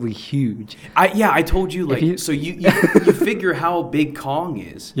massively huge. I told you like so you figure how big Kong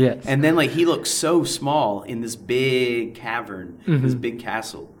is. Yes. And then like he looks so small in this big cavern, this big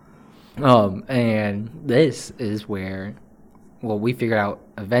castle. And this is where, well, we figured out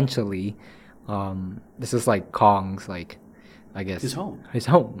eventually, this is like Kong's like, I guess His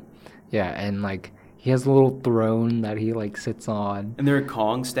home. Yeah, and like he has a little throne that he like sits on. And there are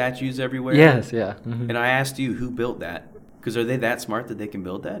Kong statues everywhere. Yes, yeah. Mm-hmm. And I asked you who built that. Because are they that smart that they can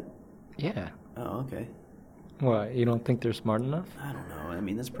build that? Yeah. Oh, okay. What, you don't think they're smart enough? I don't know. I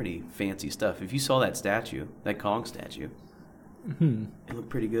mean, that's pretty fancy stuff. If you saw that statue, that Kong statue, it looked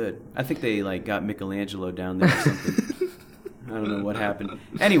pretty good. I think they like got Michelangelo down there or something. I don't know what happened.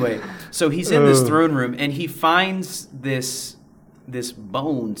 Anyway, so he's in this throne room, and he finds this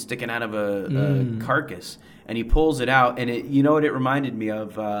bone sticking out of a carcass, and he pulls it out, and you know what it reminded me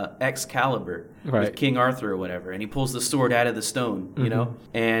of? Excalibur, with King Arthur or whatever, and he pulls the sword out of the stone, you know?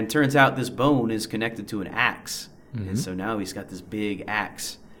 And turns out this bone is connected to an axe, and so now he's got this big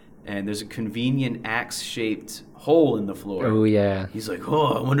axe, and there's a convenient axe-shaped hole in the floor. Oh, yeah. He's like,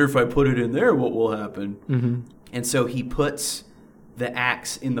 oh, I wonder if I put it in there, what will happen? And so he puts the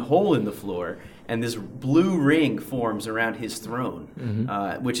axe in the hole in the floor, and this blue ring forms around his throne,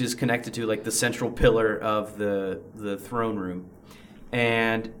 which is connected to like the central pillar of the throne room.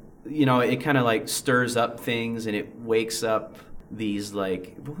 And, you know, it kind of like stirs up things, and it wakes up these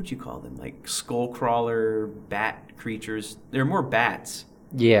like, what would you call them? Like skull crawler bat creatures. They're more bats.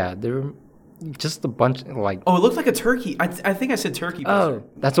 Yeah, they're just a bunch like... Oh, it looked like a turkey. I think I said turkey buzzard. Oh,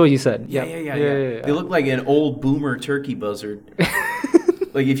 that's what you said. Yeah. They look like an old boomer turkey buzzard.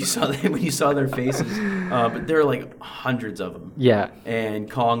 Like if you saw them, when you saw their faces, but there are like hundreds of them. Yeah. And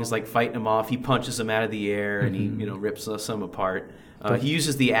Kong is like fighting them off. He punches them out of the air, and he rips some apart. He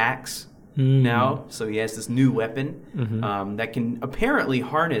uses the axe now, so he has this new weapon that can apparently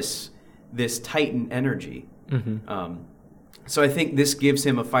harness this Titan energy. So I think this gives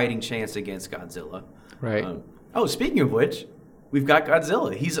him a fighting chance against Godzilla. Right. Speaking of which, we've got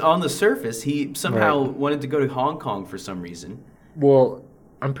Godzilla. He's on the surface. He somehow wanted to go to Hong Kong for some reason. Well,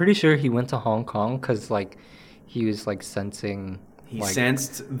 I'm pretty sure he went to Hong Kong because, like, he was, like, sensing... He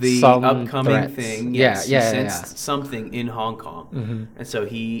sensed the upcoming thing. Yes, he sensed something in Hong Kong. And so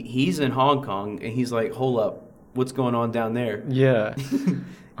he's in Hong Kong, and he's like, hold up, what's going on down there? Yeah.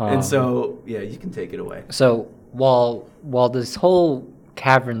 And so, you can take it away. So while this whole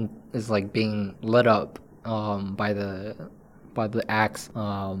cavern is, like, being lit up by the axe,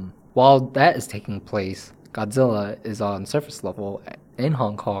 while that is taking place, Godzilla is on surface level in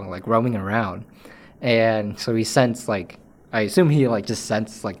Hong Kong, like roaming around, and so he sensed like, I assume he like just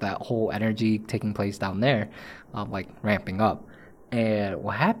sensed like that whole energy taking place down there, like ramping up. And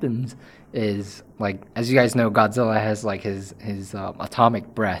what happens is, like, as you guys know, Godzilla has like his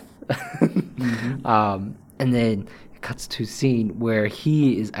atomic breath, and then it cuts to a scene where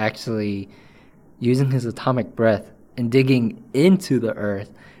he is actually using his atomic breath and digging into the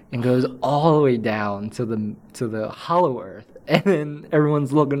earth, and goes all the way down to the hollow earth, and then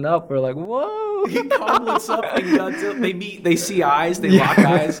everyone's looking up. We're like, whoa. Kong looks up and Godzilla, they see eyes, they lock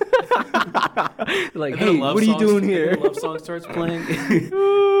eyes. Like, And then hey, a love what are you song- doing and then here? a love song starts playing.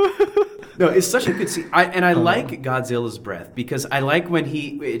 No, it's such a good scene. I like Godzilla's breath because I like when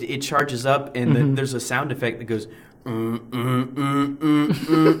it charges up and there's a sound effect that goes.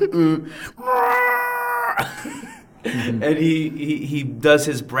 And he does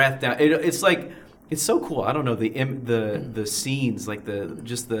his breath down. It's like it's so cool. I don't know the scenes like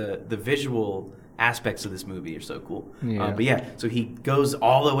the visual aspects of this movie are so cool. Yeah. But yeah, so he goes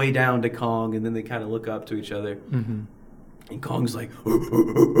all the way down to Kong, and then they kind of look up to each other. And Kong's like,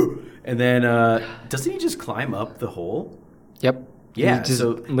 and then doesn't he just climb up the hole? Yep. Yeah, He just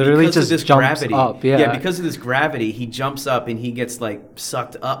so literally because of just this jumps gravity, up. Yeah. because of this gravity, he jumps up and he gets like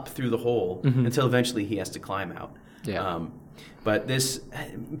sucked up through the hole until eventually he has to climb out. Yeah. But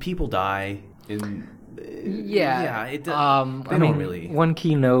people die in. Yeah. They I don't mean, really. one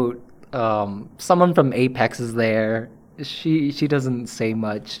keynote, someone from Apex is there. She doesn't say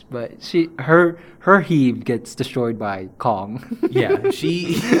much, but her heave gets destroyed by Kong. Yeah,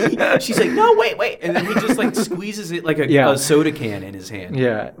 she's like, no, wait, and then he just like squeezes it like a soda can in his hand.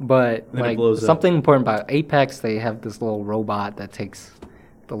 Yeah, but Then it like blows up. something important about Apex, they have this little robot that takes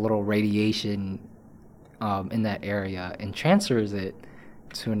the little radiation in that area and transfers it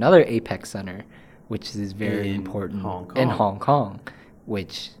to another Apex center, which is very In important Hong Kong. in Hong Kong,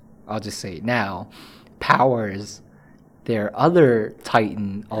 which I'll just say it now powers their other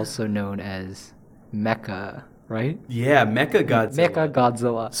Titan, also known as Mecha, right? Yeah, Mecha Godzilla. Mecha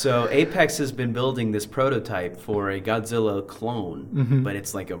Godzilla. So Apex has been building this prototype for a Godzilla clone, but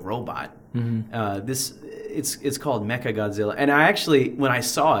it's like a robot. It's called Mecha Godzilla, and I actually, when I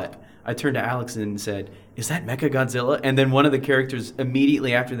saw it, I turned to Alex and said, "Is that Mecha Godzilla?" And then one of the characters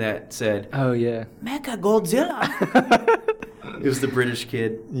immediately after that said, Oh yeah. "Mecha Godzilla." It was the British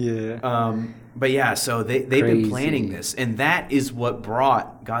kid. Yeah. But yeah, so they've been planning Crazy. this, and that is what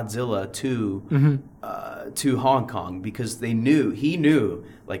brought Godzilla to Hong Kong because he knew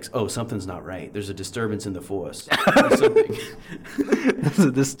like, oh, something's not right. There's a disturbance in the force or something. There's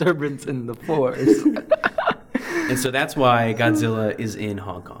a disturbance in the force. And so that's why Godzilla is in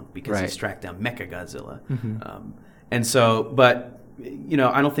Hong Kong because Right. he's tracked down Mecha Godzilla. And so, but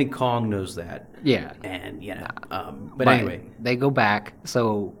I don't think Kong knows that. Yeah. And but anyway, they go back.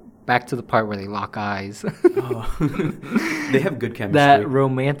 So back to the part where they lock eyes. they have good chemistry. That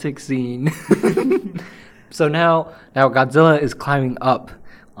romantic scene. So now Godzilla is climbing up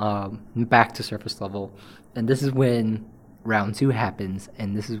back to surface level, and this is when round 2 happens,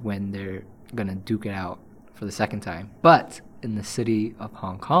 and this is when they're gonna duke it out for the second time, but in the city of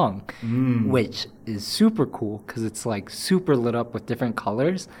Hong Kong, which is super cool because it's like super lit up with different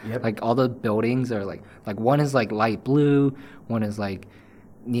colors. Yep. Like all the buildings are like one is like light blue, one is like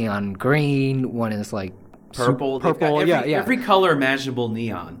neon green, one is like purple. They've got Purple, every color imaginable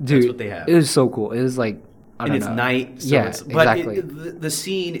neon. Dude, That's what they have. It was so cool. It was like, I And don't it's know. night, so Yeah, but exactly. the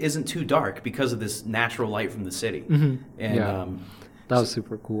scene isn't too dark because of this natural light from the city. And Yeah. That was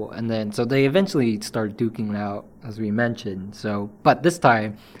super cool. And then, so they eventually start duking it out, as we mentioned. So, but this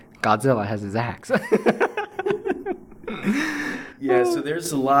time, Godzilla has his axe. yeah, so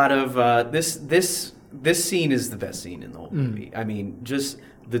there's a lot of this scene is the best scene in the whole movie. I mean, just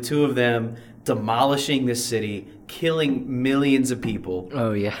the two of them demolishing this city, killing millions of people.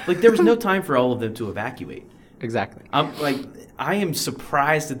 Oh, yeah. Like there was no time for all of them to evacuate. Exactly. I am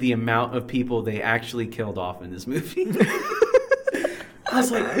surprised at the amount of people they actually killed off in this movie. I was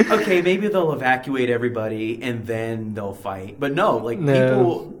like, okay, maybe they'll evacuate everybody and then they'll fight. But no,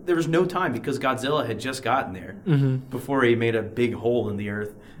 people, there was no time because Godzilla had just gotten there before he made a big hole in the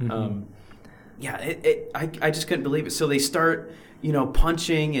earth. I just couldn't believe it. So they start,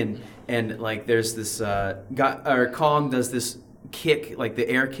 punching and like there's this, Kong does this kick, like the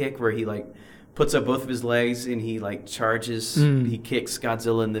air kick where he like puts up both of his legs and he like charges, he kicks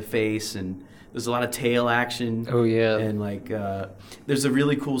Godzilla in the face and there's a lot of tail action. Oh, yeah. And like there's a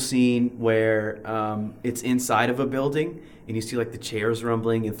really cool scene where it's inside of a building and you see like the chairs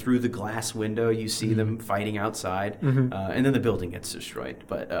rumbling and through the glass window you see them fighting outside and then the building gets destroyed.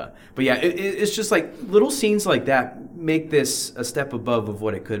 But yeah, it's just like little scenes like that make this a step above of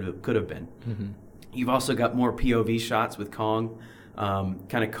what it could have been. You've also got more POV shots with Kong,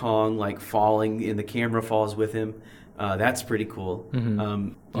 kind of Kong like falling and the camera falls with him. That's pretty cool.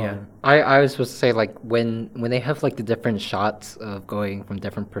 Yeah. I was supposed to say, like, when they have, like, the different shots of going from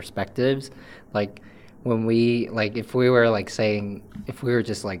different perspectives, like, when we, like, if we were, like, saying, if we were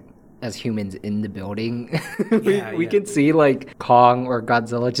just, like, as humans in the building. Yeah, we yeah. can see like Kong or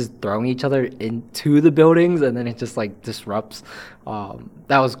Godzilla just throwing each other into the buildings, and then it just like disrupts.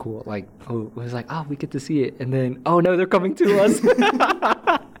 That was cool. Like, it was like, oh, we get to see it, and then, oh no, they're coming to us.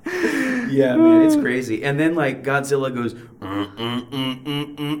 Yeah, man, it's crazy. And then like Godzilla goes,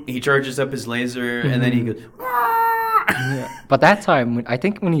 he charges up his laser, and then he goes. Yeah. But that time, I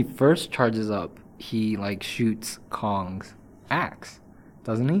think when he first charges up, he like shoots Kong's axe,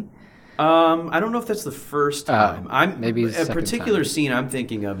 doesn't he? I don't know if that's the first time. Maybe it's the a second particular time. scene I'm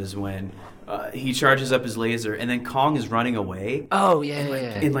thinking of is when he charges up his laser, and then Kong is running away. Oh yeah,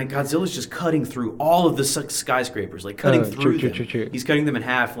 And like Godzilla's just cutting through all of the skyscrapers, like cutting through them. True. He's cutting them in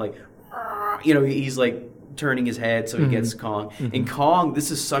half, like he's like turning his head so he gets Kong. And Kong,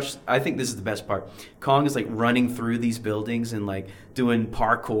 I think this is the best part. Kong is like running through these buildings and like doing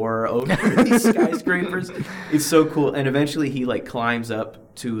parkour over these skyscrapers. It's so cool. And eventually he like climbs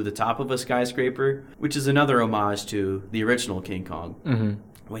up to the top of a skyscraper, which is another homage to the original King Kong.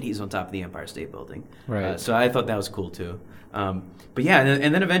 When he's on top of the Empire State Building. Right. So I thought that was cool too. But yeah,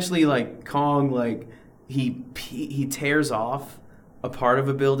 and then eventually like Kong, like he tears off a part of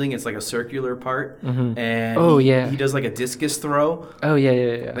a building. It's like a circular part. And he does like a discus throw. Oh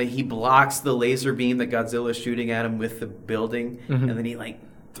yeah. Like he blocks the laser beam that Godzilla's shooting at him with the building. And then he like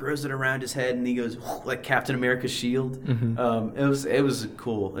throws it around his head and he goes like Captain America's shield. It was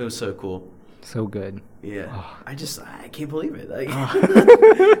cool. It was so cool. So good. Yeah, I can't believe it. Like,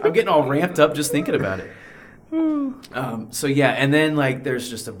 I'm getting all ramped up just thinking about it. So yeah, and then like there's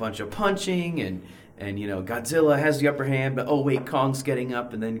just a bunch of punching and Godzilla has the upper hand, but oh wait, Kong's getting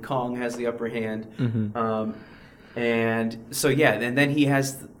up, and then Kong has the upper hand. And so yeah, and then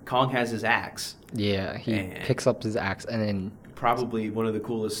Kong has his axe. Yeah, he picks up his axe and then probably one of the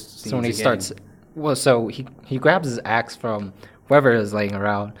coolest scenes. So when he starts, so he grabs his axe from whoever is laying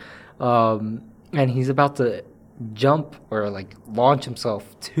around. And he's about to jump or like launch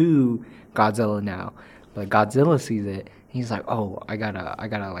himself to Godzilla now, but Godzilla sees it. He's like, "Oh, I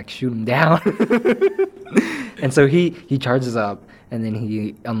gotta like shoot him down." And so he charges up, and then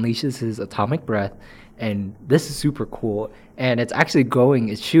he unleashes his atomic breath, and this is super cool. And it's actually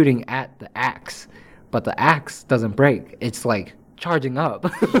it's shooting at the axe, but the axe doesn't break. It's like charging up.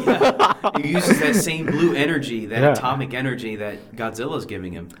 Yeah. He uses that same blue energy, that atomic energy that Godzilla's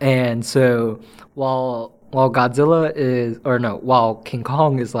giving him. And so while King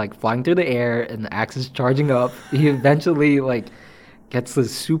Kong is like flying through the air and the axe is charging up, he eventually like gets the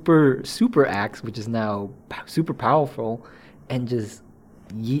super axe, which is now super powerful, and just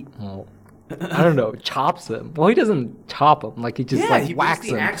chops him. Well, he doesn't chop him, like he just he whacks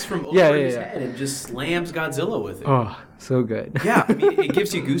him. He him. axe from over his head and just slams Godzilla with it. Oh, so good. Yeah, I mean, it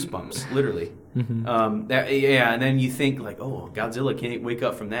gives you goosebumps, literally. And then you think like, oh, Godzilla can't wake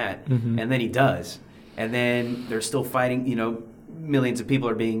up from that, and then he does, and then they're still fighting. Millions of people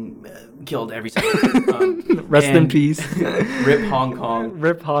are being killed every second. Rest in peace. Rip Hong Kong.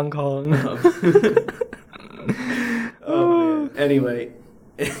 Rip Hong Kong. Oh man. Anyway.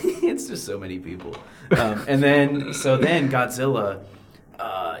 It's just so many people. And then Godzilla,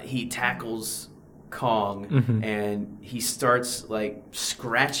 he tackles Kong and he starts like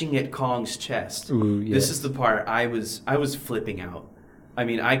scratching at Kong's chest. Ooh, yes. This is the part I was flipping out. I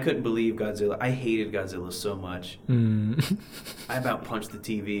mean, I couldn't believe Godzilla. I hated Godzilla so much. I about punched the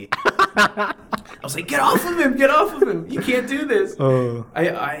TV. I was like, get off of him! Get off of him! You can't do this!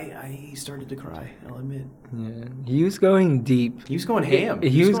 I started to cry, I'll admit. Yeah. He was going deep. He was going ham.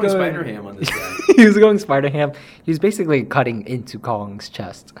 He was going Spider-Ham on this guy. He was going Spider-Ham. He was basically cutting into Kong's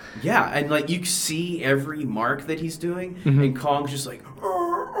chest. Yeah, and like you see every mark that he's doing, and Kong's just like...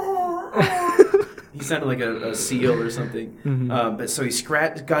 He sounded like a seal or something. But so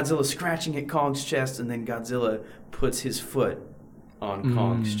Godzilla's scratching at Kong's chest, and then Godzilla puts his foot on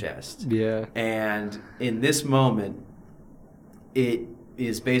Kong's chest. Yeah. And in this moment, it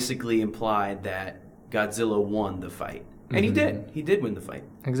is basically implied that Godzilla won the fight. And he did. He did win the fight.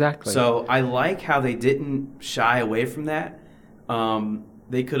 Exactly. So I like how they didn't shy away from that.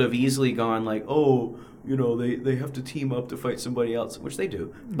 They could have easily gone like, oh... they have to team up to fight somebody else, which they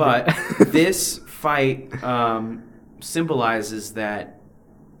do. But this fight symbolizes that,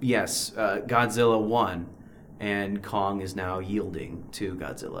 yes, Godzilla won, and Kong is now yielding to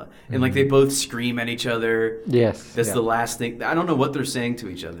Godzilla. And, like, they both scream at each other. Yes. That's the last thing. I don't know what they're saying to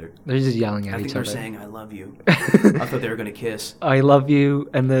each other. They're just yelling at each other. I think they're saying, I love you. I thought they were going to kiss. I love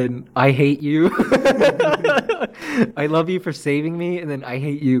you, and then I hate you. I love you for saving me, and then I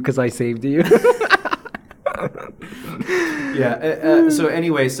hate you because I saved you. Yeah. So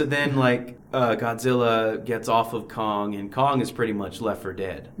anyway, Godzilla gets off of Kong, and Kong is pretty much left for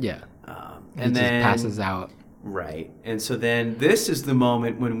dead. Yeah. He just passes out. Right. And so then this is the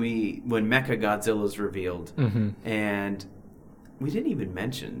moment when Mechagodzilla is revealed. Mm-hmm. And we didn't even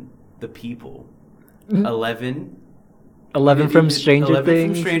mention the people. 11 from Stranger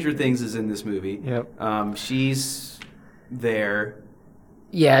Things. From Stranger Things is in this movie. Yep. She's there.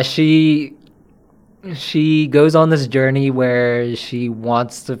 Yeah, she goes on this journey where she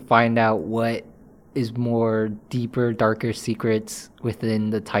wants to find out what is more deeper, darker secrets within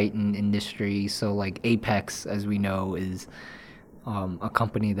the Titan industry. So like Apex, as we know, is a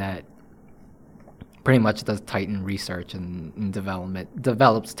company that pretty much does Titan research and development,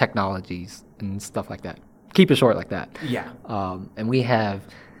 develops technologies and stuff like that. Keep it short like that. Yeah. And we have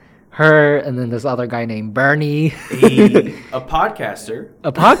her and then this other guy named Bernie. A podcaster.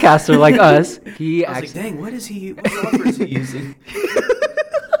 A podcaster like us. I was like, dang, what software is he using?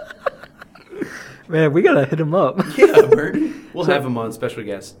 Man, we gotta hit him up. Yeah, Bernie. We'll have him on, special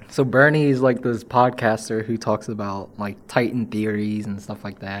guest. So Bernie is like this podcaster who talks about like Titan theories and stuff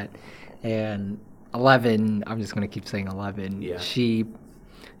like that. And 11, I'm just gonna keep saying 11. Yeah. She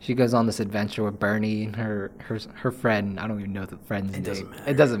goes on this adventure with Bernie and her friend. I don't even know the friend's name.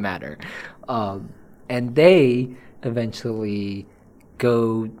 It doesn't matter. And they eventually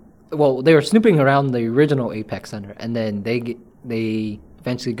go. Well, they were snooping around the original Apex Center, and then they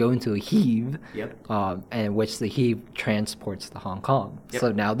eventually go into a heave. Yep. And which the heave transports to Hong Kong. Yep.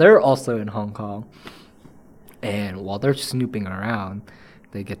 So now they're also in Hong Kong, and while they're snooping around,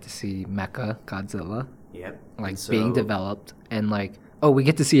 they get to see Mechagodzilla. Yep. Like being developed, and like. Oh, we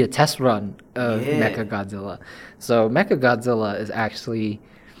get to see a test run of Yeah. Mechagodzilla. So Mechagodzilla is actually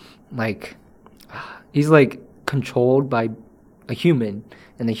like he's like controlled by a human,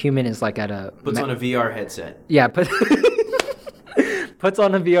 and the human is like at a puts on a VR headset. Yeah, puts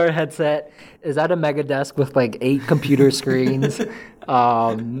on a VR headset, is at a mega desk with like 8 computer screens.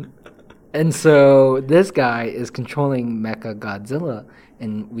 And so this guy is controlling Mechagodzilla,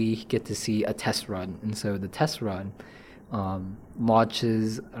 and we get to see a test run. And so the test run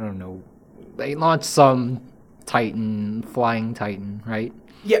launches, I don't know, they launch some Titan, flying Titan, right?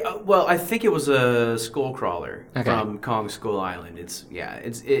 Yeah, well, I think it was a skull crawler from Kong Skull Island. It's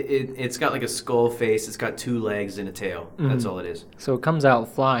got like a skull face. It's got 2 legs and a tail. That's all it is. So it comes out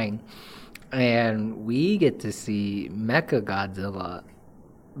flying, and we get to see Mechagodzilla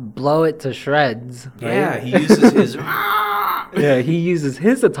blow it to shreds. Right? Yeah, he uses his. Yeah, he uses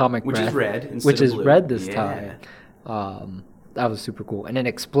his atomic breath, which is red, instead which of is blue. red this Yeah. time. That was super cool, and it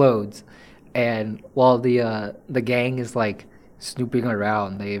explodes. And while the gang is like snooping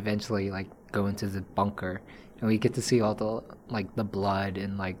around, they eventually like go into the bunker, and we get to see all the like the blood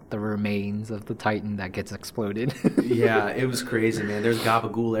and like the remains of the Titan that gets exploded. Yeah, it was crazy, man. There's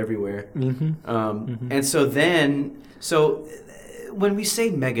gabagool everywhere. And so then, when we say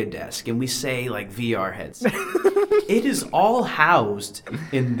Mega Desk and we say like VR headset, it is all housed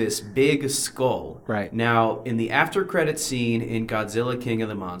in this big skull. Right. Now, in the after credit scene in Godzilla King of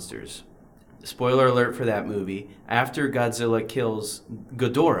the Monsters, spoiler alert for that movie, after Godzilla kills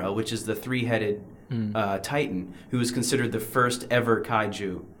Ghidorah, which is the 3-headed Titan, who is considered the first ever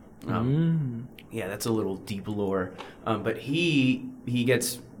kaiju. Yeah, that's a little deep lore. But he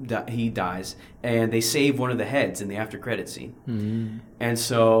dies, and they save one of the heads in the after credit scene. And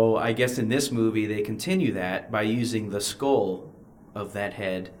so I guess in this movie they continue that by using the skull of that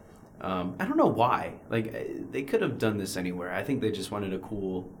head. I don't know why. Like they could have done this anywhere. I think they just wanted a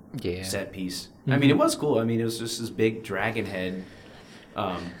cool set piece. I mean, it was cool. I mean, it was just this big dragon head.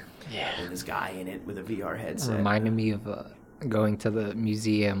 With this guy in it with a VR headset. Reminded me of going to the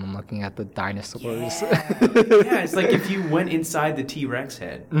museum and looking at the dinosaurs. Yeah, it's like if you went inside the T-Rex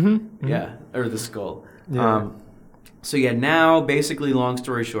head. Yeah, or the skull. Yeah. So yeah, now basically, long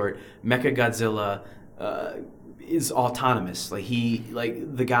story short, Mechagodzilla is autonomous. Like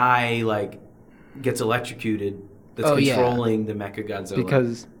the guy gets electrocuted. That's controlling the Mechagodzilla.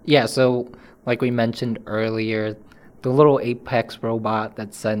 Because so like we mentioned earlier, the little Apex robot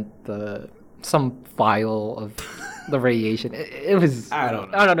that sent some file of the radiation. It was I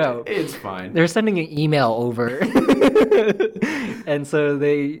don't know. It's fine. They're sending an email over, and so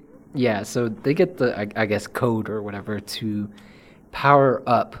they get the I guess code or whatever to power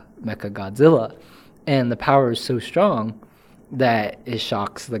up Mechagodzilla, and the power is so strong that it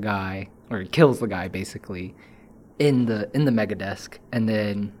shocks the guy or it kills the guy basically in the Megadesk, and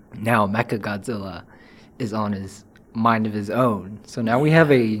then now Mechagodzilla is on his mind of his own. So now we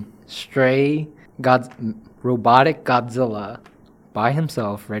have a stray robotic Godzilla by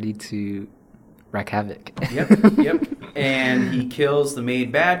himself, ready to wreak havoc. Yep. And he kills the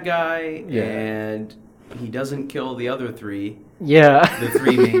main bad guy, and he doesn't kill the other 3. Yeah. the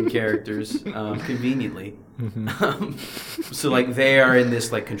three main characters, conveniently. So like they are in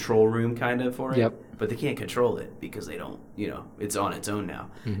this like control room kind of for it, Yep. but they can't control it because they don't, it's on its own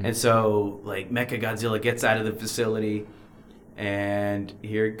now. And so like Mechagodzilla gets out of the facility, and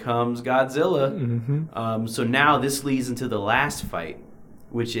here comes Godzilla. So now this leads into the last fight,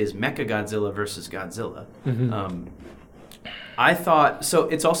 which is Mechagodzilla versus Godzilla. I thought, so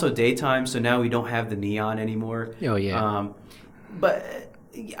it's also daytime, so now we don't have the neon anymore. Oh, yeah. But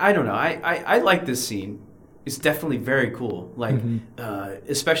I don't know. I like this scene. It's definitely very cool. Like,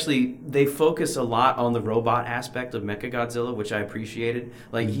 especially they focus a lot on the robot aspect of Mechagodzilla, which I appreciated.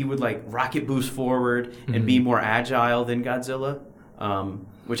 Like he would like rocket boost forward and be more agile than Godzilla,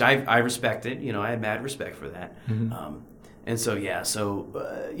 which I respected. I had mad respect for that. And so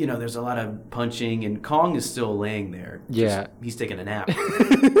there's a lot of punching, and Kong is still laying there. Yeah, he's taking a nap.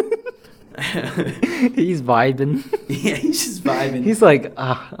 He's vibing. Yeah, he's just vibing. He's like,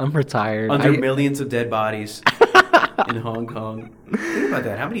 I'm retired. Under millions of dead bodies in Hong Kong. Think about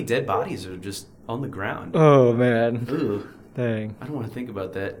that. How many dead bodies are just on the ground? Oh, man. Ugh. Dang. I don't want to think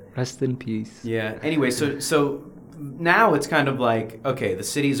about that. Rest in peace. Yeah. Anyway, so now it's kind of like, okay, the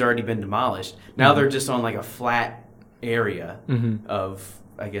city's already been demolished. Now they're just on like a flat area of,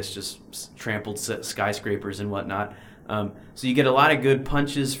 I guess, just trampled skyscrapers and whatnot. So you get a lot of good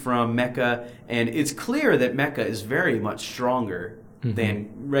punches from Mecha, and it's clear that Mecha is very much stronger than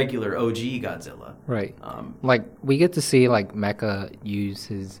regular OG Godzilla. Right. Like we get to see like Mecha use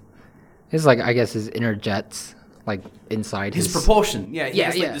his like I guess his inner jets like inside his propulsion. Yeah, he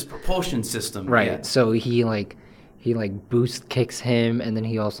has yeah. like this propulsion system. Right. Yeah. So he boost kicks him, and then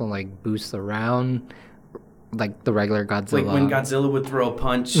he also like boosts around like the regular Godzilla. Like when Godzilla would throw a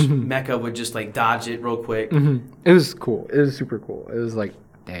punch, Mecha would just like dodge it real quick. It was cool. It was super cool. It was like,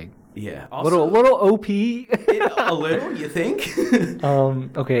 dang. Yeah. Also, little OP. A little, you think?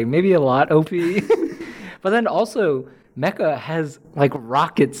 Okay, maybe a lot OP. But then also Mecha has like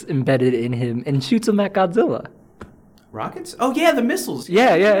rockets embedded in him and shoots them at Godzilla. Rockets? Oh yeah, the missiles.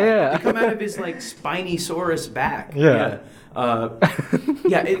 Yeah. They come out of his like Spinosaurus back. Yeah.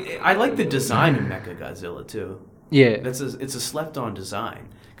 I like the design of Mechagodzilla too. Yeah. It's a slept-on design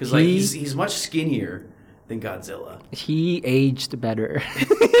because like he's much skinnier than Godzilla. He aged better.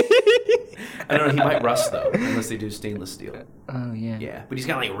 I don't know. He might rust though, unless they do stainless steel. Oh yeah. Yeah, but he's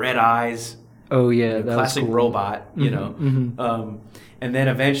got like red eyes. Oh yeah, that classic was cool. robot. And then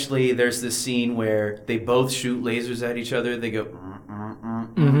eventually there's this scene where they both shoot lasers at each other. They go.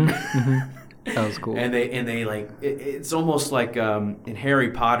 That was cool. And they like it's almost like in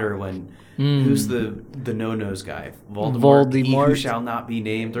Harry Potter when who's the no-nose guy? Voldemort. He who shall not be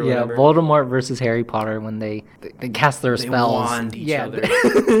named or whatever. Voldemort versus Harry Potter when they cast their spells. They wand each other.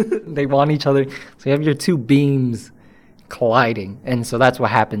 They wand each other. So you have your two beams colliding, and so that's what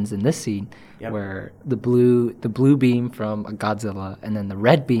happens in this scene. Yep. Where the blue beam from Godzilla and then the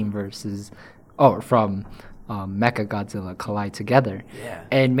red beam from Mechagodzilla collide together. Yeah.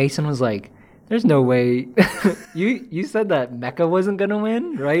 And Mason was like, "There's no way." You said that Mecha wasn't gonna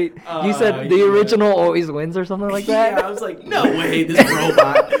win, right? You said the original always wins or something like that. Yeah, I was like, "No way, this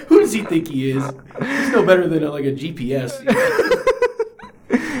robot. Who does he think he is? He's no better than like a GPS."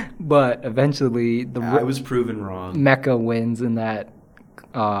 But eventually, I was proven wrong. Mecha wins in that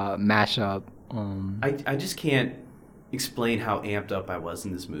mashup. I just can't explain how amped up I was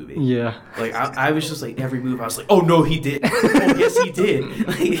in this movie. Yeah. Like I was just like every move I was like, oh no he did. Oh yes he did.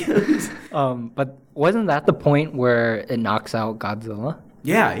 But wasn't that the point where it knocks out Godzilla?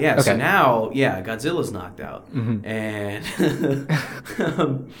 Yeah. Okay. So now, Godzilla's knocked out. And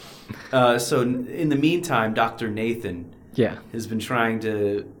so in the meantime, Dr. Nathan has been trying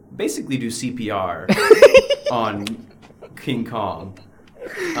to basically do CPR on King Kong.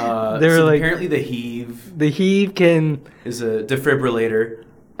 Apparently the heave is a defibrillator.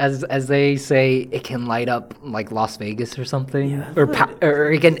 As they say, it can light up like Las Vegas or something,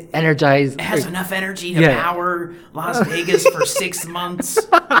 or it can energize. It has enough energy to power Las Vegas for 6 months.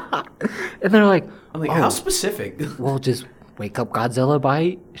 And they're like, I'm like, how specific? We'll just wake up Godzilla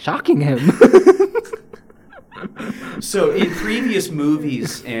by shocking him. So in previous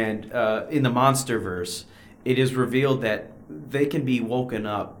movies and in the MonsterVerse, it is revealed that they can be woken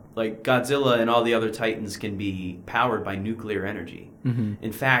up. Like Godzilla and all the other Titans can be powered by nuclear energy.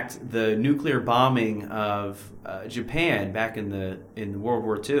 In fact, the nuclear bombing of Japan back in the World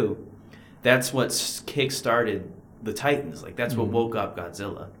War II, that's what kick-started the Titans. Like that's what woke up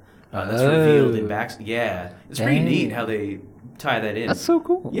Godzilla. That's revealed in it's pretty neat how they tie that in. That's so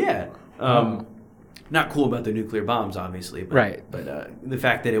cool. Yeah. Not cool about the nuclear bombs, obviously, but, Right. but the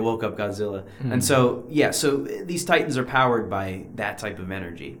fact that it woke up Godzilla. Mm-hmm. And so, so these Titans are powered by that type of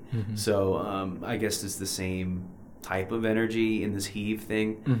energy. Mm-hmm. So I guess it's the same type of energy in this heave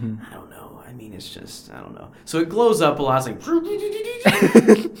thing. Mm-hmm. I don't know. I mean, it's just, I don't know. So it glows up a lot. It's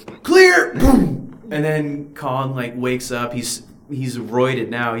like, clear! Boom! And then Kong, like, wakes up. He's roided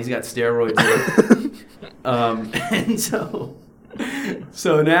now. He's got steroids in him. And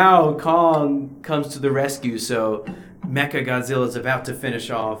so now Kong comes to the rescue. So Mecha Godzilla is about to finish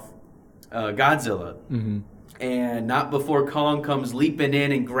off Godzilla. Mm-hmm. And not before Kong comes leaping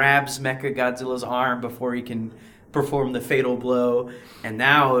in and grabs Mecha Godzilla's arm before he can perform the fatal blow. And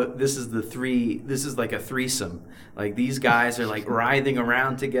now this is like a threesome. Like these guys are like writhing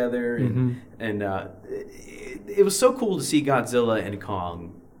around together, and it was so cool to see Godzilla and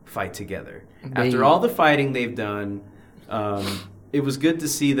Kong fight together. After all the fighting they've done, it was good to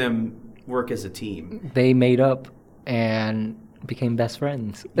see them work as a team. They made up and became best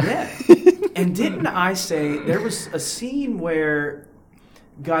friends. Yeah. And didn't I say there was a scene where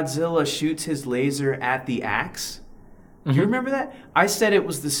Godzilla shoots his laser at the axe? Do you remember that? I said it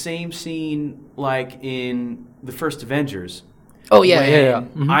was the same scene like in the first Avengers. Oh, yeah, when yeah.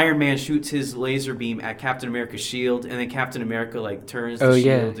 Mm-hmm. Iron Man shoots his laser beam at Captain America's shield, and then Captain America like turns the Oh, shield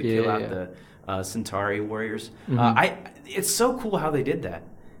yeah, to yeah, kill out yeah. the Centauri warriors. Mm-hmm. It's so cool how they did that.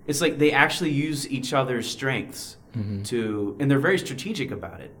 It's like they actually use each other's strengths to, and they're very strategic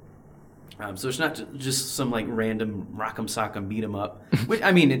about it. So it's not just some like random rock'em sock'em beat 'em up, which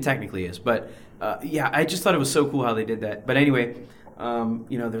I mean it technically is, but I just thought it was so cool how they did that. But anyway,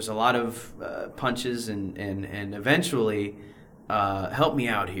 there's a lot of punches and eventually, help me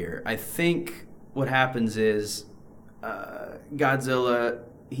out here. I think what happens is Godzilla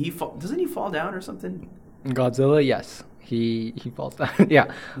doesn't he fall down or something? Godzilla, yes. He falls down.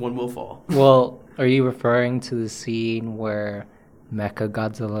 Yeah. One will fall. Well, are you referring to the scene where Mecha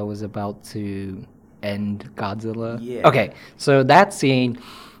Godzilla was about to end Godzilla? Yeah. Okay, so that scene,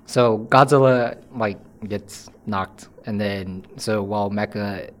 so Godzilla like gets knocked, and then so while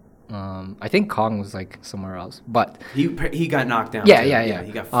Mecha, I think Kong was like somewhere else, but He got knocked down. Yeah, too. yeah.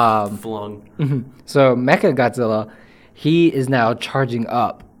 He got flung. So Mecha Godzilla, he is now charging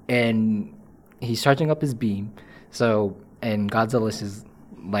up, and he's charging up his beam. So and Godzilla's just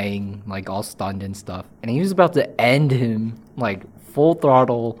laying like all stunned and stuff, and he was about to end him like full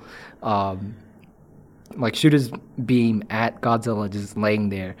throttle, like shoot his beam at Godzilla just laying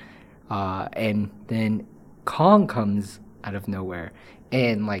there, and then Kong comes out of nowhere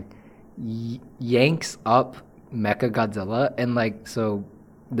and like yanks up Mecha Godzilla, and like so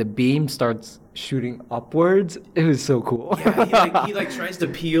the beam starts shooting upwards. It was so cool. Yeah, he tries to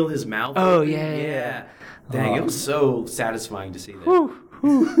peel his mouth. Oh, open. yeah. Dang, it was so satisfying to see that.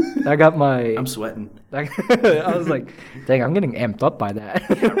 Whew. I got my. I'm sweating. I was like, dang, I'm getting amped up by that.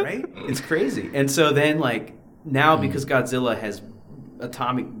 Yeah, right? It's crazy. And so then, like, now because Godzilla has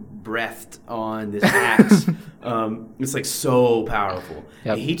atomic breathed on this axe, it's like so powerful.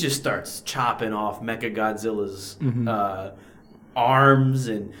 Yep. And he just starts chopping off Mecha Godzilla's arms,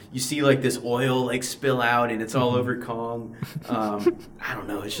 and you see like this oil like spill out, and it's all over Kong. I don't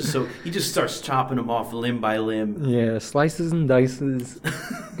know. It's just so he just starts chopping them off limb by limb. Yeah, slices and dices.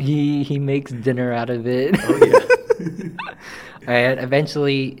 he makes dinner out of it. Oh yeah. And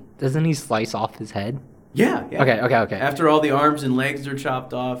eventually, doesn't he slice off his head? Yeah. Okay. After all the arms and legs are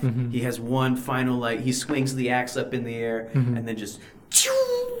chopped off, he has one final like he swings the axe up in the air and then just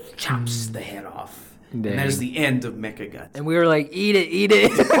chops the head off. Dang. And that is the end of Mechaguts. And we were like, eat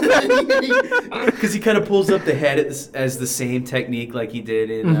it. Because he kind of pulls up the head as the same technique like he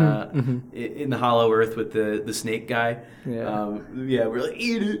did in the Hollow Earth with the snake guy. Yeah. We're like,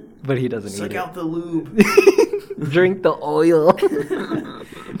 eat it. But he doesn't Suck eat out the lube. it. Drink the oil.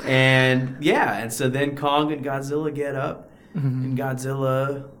 And so then Kong and Godzilla get up, and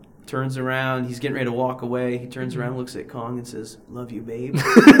Godzilla turns around. He's getting ready to walk away. He turns around, looks at Kong, and says, "Love you, babe."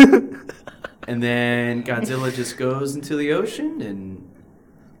 And then Godzilla just goes into the ocean and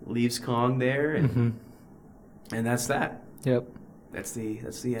leaves Kong there, and that's that. Yep. That's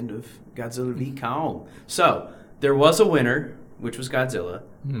the end of Godzilla v Kong. So there was a winner, which was Godzilla.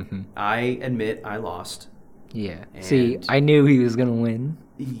 I admit I lost. Yeah. And See, I knew he was gonna win.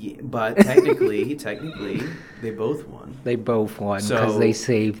 Yeah, but technically, they both won. They both won because So- they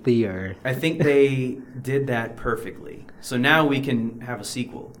saved the Earth. I think they did that perfectly. So now we can have a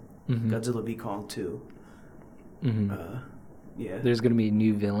sequel, Godzilla v Kong 2. Yeah. There's gonna be a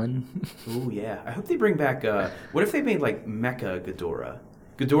new villain. Oh yeah. I hope they bring back. What if they made like Mecha Ghidorah?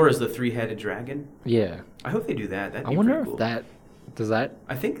 Ghidorah is the 3-headed dragon. Yeah. I hope they do that. That'd be I wonder pretty if cool. does that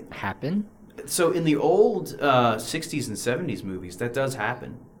I think happen? So in the old 60s and 70s movies, that does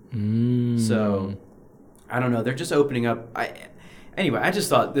happen. So I don't know. They're just opening up. Anyway, I just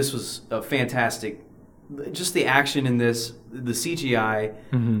thought this was a fantastic. Just the action in this, the CGI,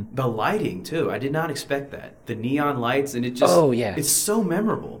 the lighting too. I did not expect that. The neon lights, and it just it's so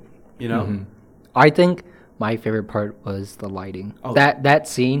memorable. You know. I think my favorite part was the lighting. Oh. That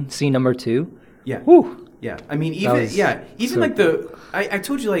scene number 2. Yeah. Whew. Yeah. I mean, even so like cool. I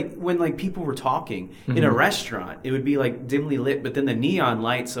told you, like, when like people were talking in a restaurant, it would be like dimly lit, but then the neon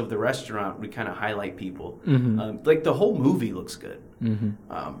lights of the restaurant would kind of highlight people. Like the whole movie looks good.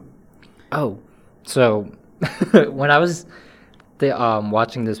 So when I was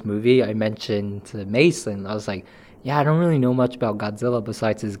watching this movie, I mentioned to Mason, I was like, yeah, I don't really know much about Godzilla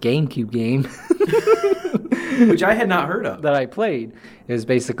besides his GameCube game. Which I had not heard of. That I played. It was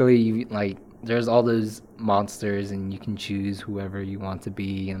basically like, there's all those monsters and you can choose whoever you want to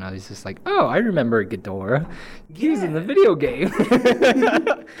be. And I was just like, oh, I remember Ghidorah. He was in the video game.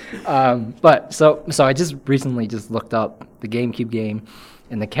 But so I just recently just looked up the GameCube game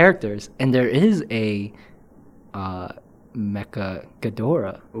and the characters. And there is a Mecha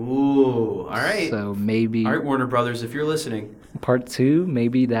Ghidorah. Ooh, all right. So maybe... All right, Warner Brothers, if you're listening. Part 2,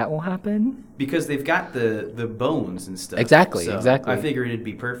 maybe that will happen. Because they've got the bones and stuff. Exactly. I figured it'd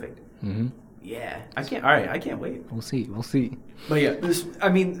be perfect. Yeah, I can't wait. We'll see. But yeah,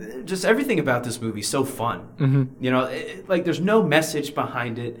 just everything about this movie is so fun. You know, like there's no message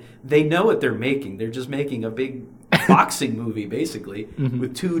behind it. They know what they're making. They're just making a big boxing movie, basically,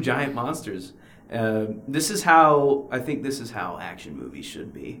 with 2 giant monsters. This is how action movies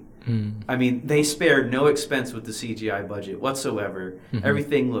should be. I mean, they spared no expense with the CGI budget whatsoever.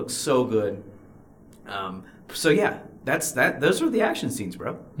 Everything looks so good. So yeah, those are the action scenes,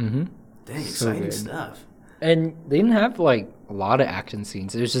 bro. Dang, exciting stuff. And they didn't have like a lot of action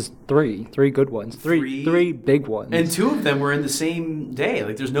scenes. There's just three good ones, three big ones, and 2 of them were in the same day.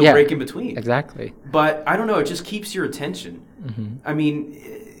 Like there's no break in between. Exactly. But I don't know. It just keeps your attention. I mean,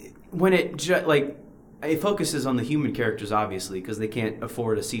 when it focuses on the human characters, obviously, because they can't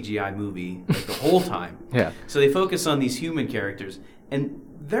afford a CGI movie like the whole time. So they focus on these human characters, and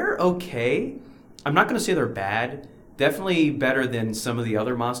they're okay. I'm not going to say they're bad. Definitely better than some of the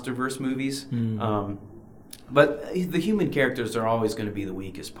other MonsterVerse movies. But the human characters are always going to be the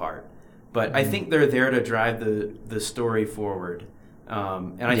weakest part. But I think they're there to drive the story forward.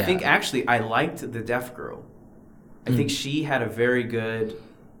 And I think, actually, I liked the deaf girl. I think she had a very good...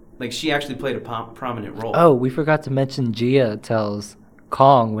 Like, she actually played a prominent role. Oh, we forgot to mention Gia tells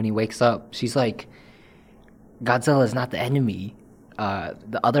Kong when he wakes up. She's like, Godzilla is not the enemy.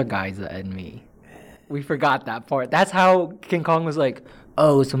 The other guy's the enemy. We forgot that part. That's how King Kong was like,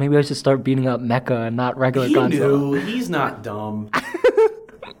 oh, so maybe I should start beating up Mecha and not regular Godzilla. He knew. He's not dumb.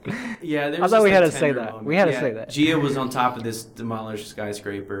 Yeah, I thought we had to say that. We had to say that. Gia was on top of this demolished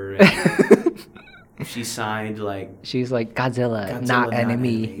skyscraper. And she signed like... She's like, Godzilla not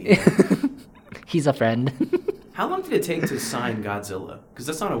enemy. He's a friend. How long did it take to sign Godzilla? Because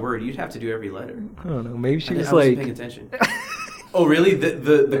that's not a word. You'd have to do every letter. I don't know. Maybe she was I wasn't paying attention. Oh, really?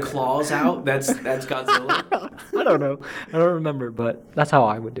 The claws out? That's Godzilla? I don't know. I don't remember, but that's how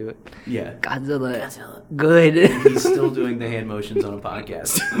I would do it. Yeah. Godzilla. Good. And he's still doing the hand motions on a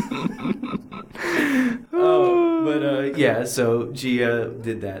podcast. So Gia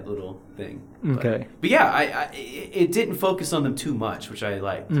did that little thing. Okay. But yeah, it didn't focus on them too much, which I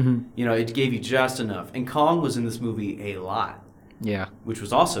liked. You know, it gave you just enough. And Kong was in this movie a lot. Yeah. Which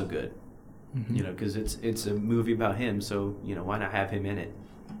was also good. You know, because it's a movie about him, so, you know, why not have him in it?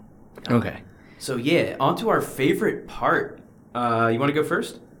 Okay. So, yeah, on to our favorite part. You want to go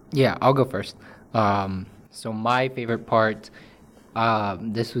first? Yeah, I'll go first. So my favorite part,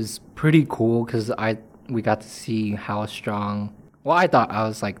 this was pretty cool because we got to see how strong... Well, I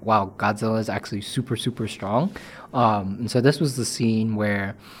was like, wow, Godzilla is actually super, super strong. And so this was the scene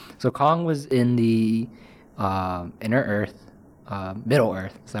where... So Kong was in the inner Earth. Middle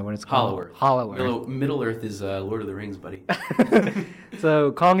Earth, is that what it's called? Hollow Earth. Middle Earth is Lord of the Rings, buddy.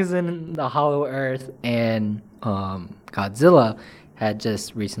 So Kong is in the Hollow Earth, and Godzilla had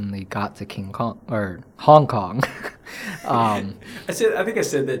just recently got to Hong Kong. I think I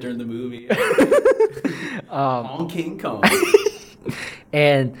said that during the movie. King Kong.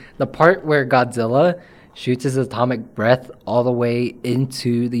 And the part where Godzilla shoots his atomic breath all the way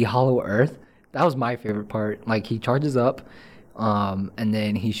into the Hollow Earth, that was my favorite part. Like, he charges up. And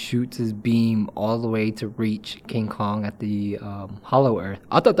then he shoots his beam all the way to reach King Kong at the Hollow Earth.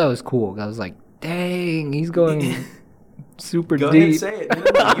 I thought that was cool. I was like, dang, he's going super Go deep. ahead and say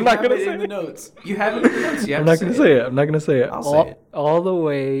it. No, I'm you not have gonna it say in the it. notes. You have it in the notes. You have I'm not gonna say it. I'm not gonna say it. I'll say it. All the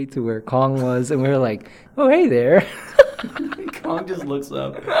way to where Kong was, and we were like, "Oh, hey there." Kong just looks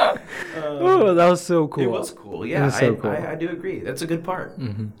up. Oh, that was so cool. It was cool. Yeah, was so cool. I do agree. That's a good part.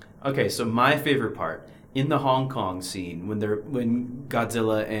 Mm-hmm. Okay, so my favorite part in the Hong Kong scene when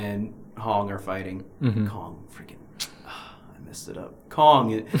Godzilla and Hong are fighting. Mm-hmm. Kong, freaking, I messed it up.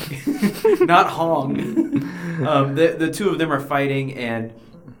 Kong, not Hong. The two of them are fighting, and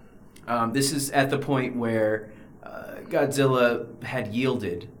this is at the point where Godzilla had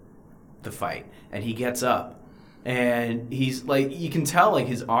yielded the fight, and he gets up. And he's like, you can tell like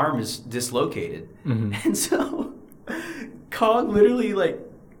his arm is dislocated. Mm-hmm. And so Kong literally like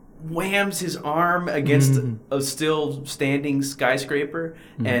whams his arm against a still standing skyscraper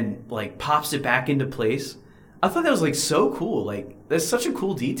and like pops it back into place. I thought that was like so cool. Like that's such a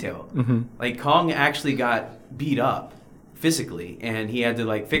cool detail. Like Kong actually got beat up physically and he had to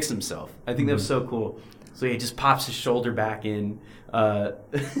like fix himself. I think that was so cool. So he just pops his shoulder back in.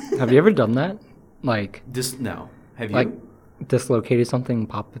 Have you ever done that? Like No. Have you? like dislocated something,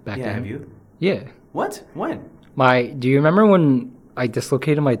 popped it back in? Yeah, have you? Yeah. What? When? Do you remember when I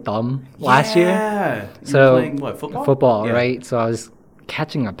dislocated my thumb last year? Yeah. So playing what, football? Football, Yeah. right? So I was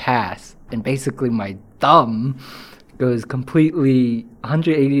catching a pass, and basically my thumb goes completely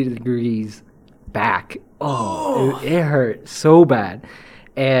 180 degrees back. Oh, it hurt so bad,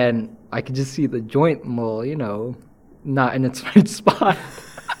 and I could just see the joint, not in its right spot.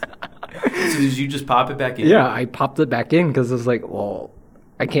 So did you just pop it back in? Yeah, I popped it back in because I was like, well,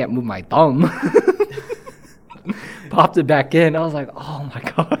 I can't move my thumb. Popped it back in. I was like, oh my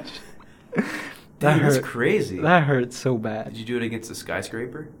gosh. Dude, That that's hurt. crazy. That hurt so bad. Did you do it against a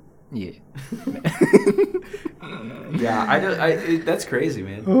skyscraper? Yeah. Yeah, that's crazy,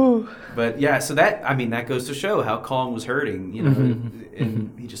 man. But yeah, so that goes to show how Kong was hurting,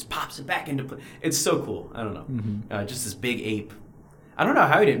 and he just pops it back into place. It's so cool. I don't know. Just this big ape. I don't know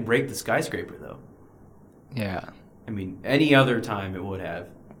how he didn't break the skyscraper though. Yeah. I mean, any other time it would have.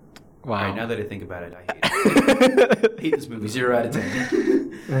 Wow. All right, now that I think about it, I hate it. I hate this movie. 0 out of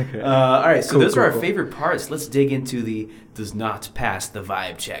 10. Okay. All right, so Cool, those are our cool. favorite parts. Let's dig into the does not pass the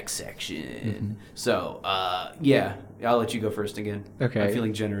vibe check section. So, yeah, I'll let you go first again. Okay. I'm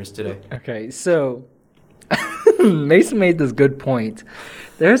feeling generous today. Okay, so Mason made this good point.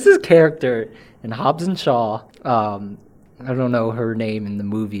 There's this character in Hobbs and Shaw. I don't know her name in the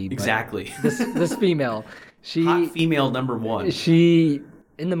movie. But Exactly. This female, Hot female number one. she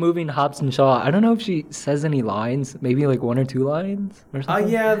in the movie in Hobbs and Shaw. I don't know if she says any lines. Maybe like 1 or 2 lines or something.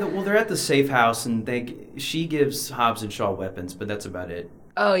 Yeah, well, they're at the safe house, and she gives Hobbs and Shaw weapons, but that's about it.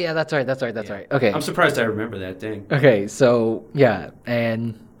 Oh yeah, that's right. Okay. I'm surprised I remember that. Dang. Okay, so yeah,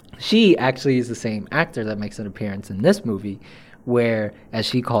 and she actually is the same actor that makes an appearance in this movie, where, as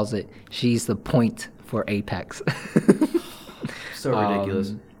she calls it, she's the point for Apex. So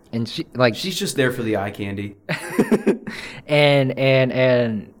ridiculous. And She's just there for the eye candy.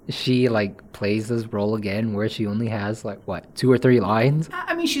 and she like plays this role again where she only has like what 2 or 3 lines.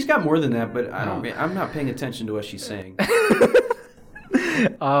 I mean, she's got more than that, but I'm not paying attention to what she's saying.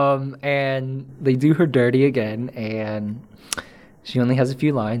 And they do her dirty again, and she only has a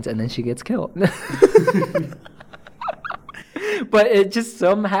few lines, and then she gets killed. But it just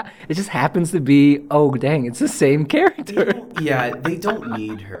happens to be, oh dang, it's the same character. They don't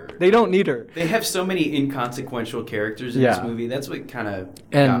need her. They don't need her. They have so many inconsequential characters in this Yeah. movie. That's what kind of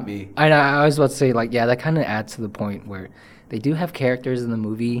And got me. I was about to say, like, yeah, that kind of adds to the point where they do have characters in the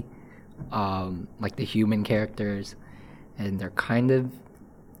movie, like the human characters, and they're kind of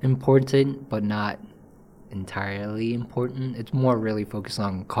important, but not entirely important. It's more really focused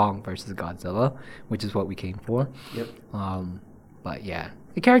on Kong versus Godzilla, which is what we came for. Yep. But yeah,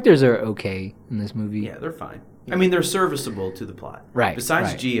 the characters are okay in this movie. Yeah, they're fine. I mean, they're serviceable to the plot. Right, Besides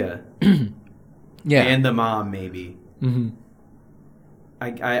right. Gia Yeah. and the mom, maybe. hmm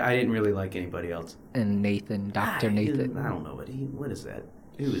I didn't really like anybody else. And Nathan, Dr. Nathan. I don't know what is that?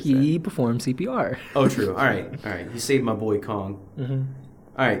 Who is He that? performed CPR. Oh, true. All right. He saved my boy Kong. Mm-hmm.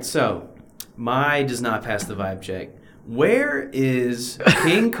 All right, so my does not pass the vibe check. Where is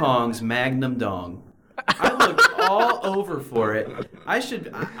King Kong's Magnum Dong? I looked all over for it. I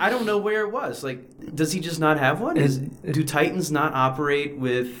don't know where it was. Like, does he just not have one? Do Titans not operate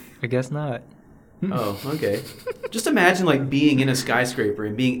with? I guess not. Oh, okay. Just imagine like being in a skyscraper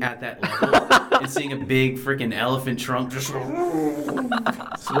and being at that level and seeing a big freaking elephant trunk just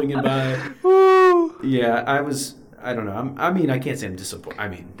swinging by. Yeah, I don't know. I can't say I'm disappointed. I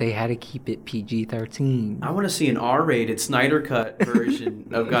mean, They had to keep it PG-13. I want to see an R-rated Snyder Cut version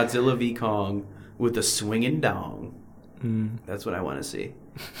of Godzilla v Kong with a swinging dong. That's what I want to see.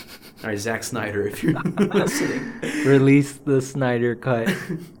 All right, Zack Snyder, if you're listening. Release the Snyder cut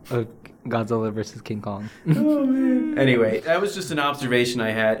of Godzilla versus King Kong. Oh, man. Anyway, that was just an observation I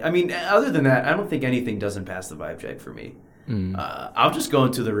had. I mean, other than that, I don't think anything doesn't pass the vibe check for me. I'll just go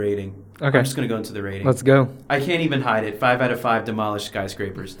into the rating. Okay. I'm just going to go into the rating. Let's go. I can't even hide it. 5 out of 5 demolished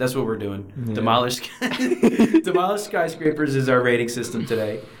skyscrapers. That's what we're doing. Yeah. Demolished skyscrapers is our rating system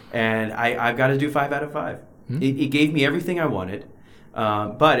today. And I've got to do 5 out of 5. It gave me everything I wanted.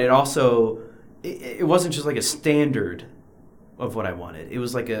 But it also, it wasn't just like a standard of what I wanted. It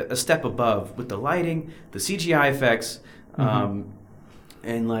was like a step above with the lighting, the CGI effects,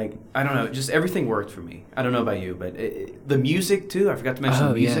 and like, I don't know, just everything worked for me. I don't know about you, but the music too. I forgot to mention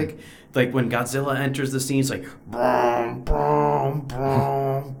the music. Yeah. Like when Godzilla enters the scene, it's like, brum, brum,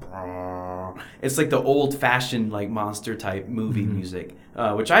 brum, brum. It's like the old-fashioned like monster type movie music,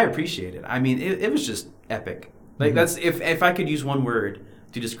 which I appreciated. I mean, it was just epic. Like that's if I could use one word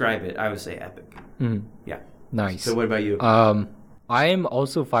to describe it, I would say epic. Yeah. Nice. So what about you? I am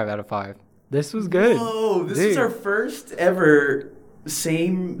also 5 out of 5. This was good. Whoa, this is our first ever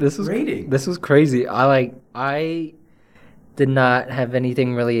same rating. This was crazy. I did not have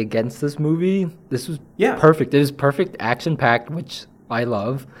anything really against this movie. This was perfect. It was perfect action packed, which I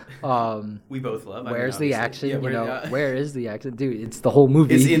love. We both love. Where's the action? Yeah, where is the action? Dude, it's the whole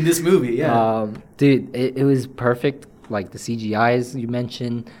movie. It's in this movie, yeah. Dude, it was perfect. Like the CGIs you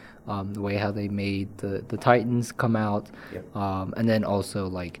mentioned, the way how they made the Titans come out, and then also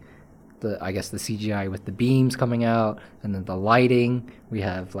like the CGI with the beams coming out, and then the lighting. We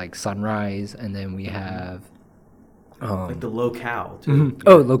have like sunrise, and then we have like the locale too.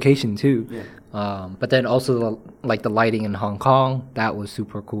 Location too. Yeah. But then also the lighting in Hong Kong, that was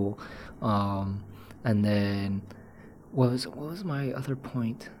super cool. And then what was my other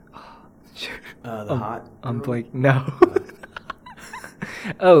point? The hot. I'm like no.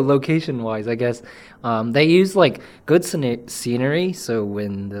 Location wise, I guess they use like good scenery. So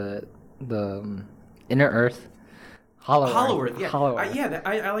when the Inner Earth. Hollow Earth, yeah. Hollow Earth.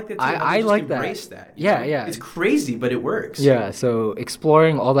 I like that too. I like that. Embrace that. Yeah. It's crazy, but it works. Yeah, so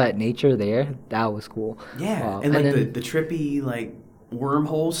exploring all that nature there, that was cool. Yeah, and like then, the trippy like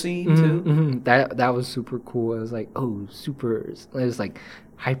wormhole scene too. That was super cool. It was like it was like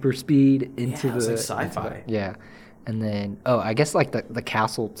hyper speed into it was like sci-fi. And then I guess like the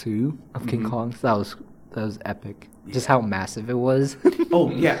castle too of King Kong. That was epic. Yeah. Just how massive it was.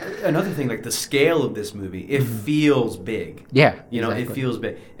 Another thing, like the scale of this movie, it feels big. Yeah, it feels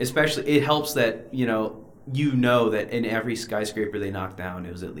big. Especially, it helps that you know that in every skyscraper they knocked down,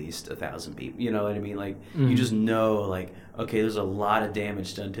 it was at least 1,000 people. You know what I mean? Like you just know, like okay, there's a lot of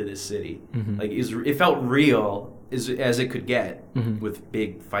damage done to this city. Like it felt real as it could get with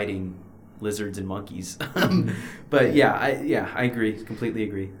big fighting lizards and monkeys. But I agree, completely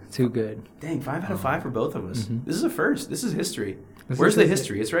agree. Too good. Dang, 5 out of 5 for both of us. This is a first. This is history. Where's the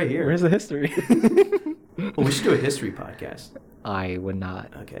history? It's right here. Where's the history? Well, we should do a history podcast. I would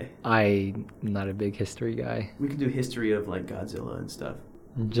not. Okay. I'm not a big history guy. We could do history of like Godzilla and stuff.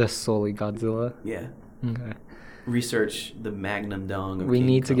 Just solely Godzilla? Yeah. Okay. Research the Magnum Dong of We King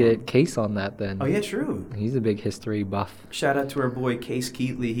need Kong. to get Case on that then. Oh, yeah, true. He's a big history buff. Shout out to our boy Case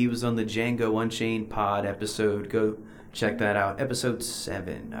Keatley. He was on the Django Unchained pod episode. Go check that out. Episode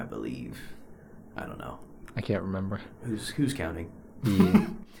 7, I believe. I don't know. I can't remember. Who's counting? Yeah.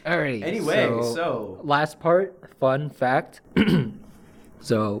 Alrighty. Anyway, so last part, fun fact.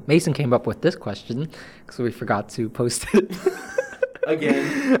 So Mason came up with this question because we forgot to post it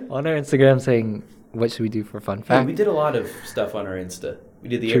again on our Instagram saying, what should we do for fun fact? Yeah, we did a lot of stuff on our Insta. We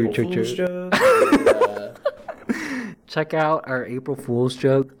did the April Fool's joke. Check out our April Fool's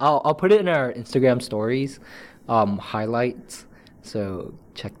joke. I'll put it in our Instagram stories, highlights. So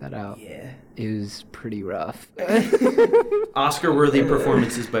check that out. Yeah, it was pretty rough. Oscar-worthy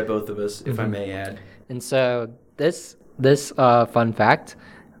performances by both of us, if I may add. And so this fun fact,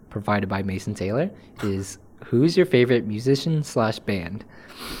 provided by Mason Taylor, is who's your favorite musician/band?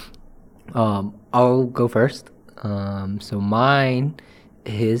 I'll go first. So mine,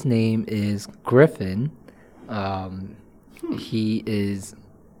 his name is Griffin. He is,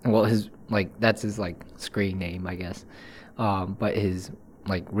 that's his screen name, I guess. But his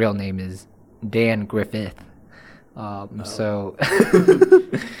real name is Dan Griffith. So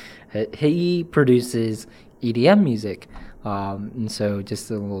he produces EDM music. And so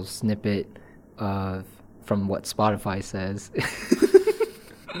just a little snippet from what Spotify says.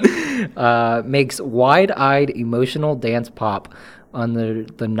 Makes wide-eyed emotional dance pop under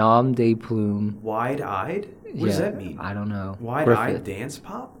the nom de plume. Wide-eyed? What does that mean? I don't know. Wide-eyed dance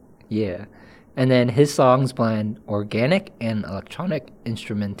pop? Yeah. And then his songs blend organic and electronic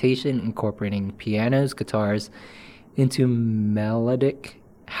instrumentation, incorporating pianos, guitars into melodic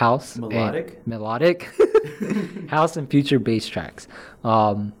house, melodic house and future bass tracks.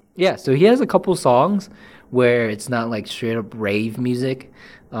 Yeah, so he has a couple songs where it's not like straight up rave music,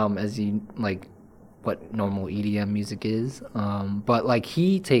 as you like what normal EDM music is. But like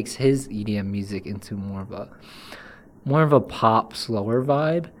he takes his EDM music into more of a pop, slower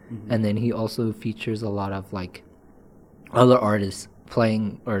vibe, and then he also features a lot of like other artists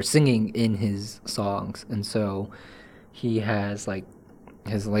playing or singing in his songs. And so he has like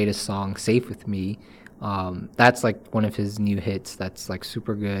his latest song, "Safe with Me." That's like one of his new hits. That's like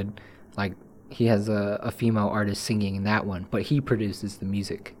super good. Like he has a female artist singing in that one, but he produces the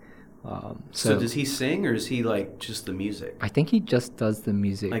music. So does he sing, or is he like just the music? I think he just does the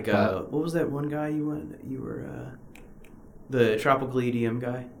music. Like what was that one guy you were the tropical EDM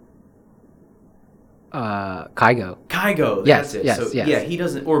guy? Kygo. Kygo. Yes, that's it. yes, So yes. yeah, he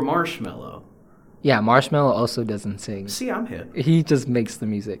doesn't. Or Marshmello. Yeah, Marshmello also doesn't sing. See, I'm hip. He just makes the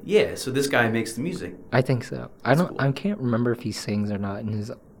music. Yeah, so this guy makes the music. I think so. I can't remember if he sings or not in his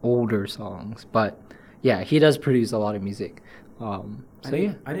older songs, but yeah, he does produce a lot of music. I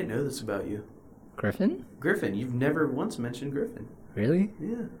didn't know this about you. Griffin? Griffin, you've never once mentioned Griffin. Really?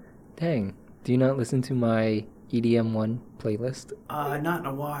 Yeah. Dang. Do you not listen to my EDM 1 playlist? Not in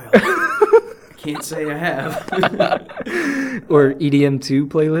a while. I can't say I have. Or EDM 2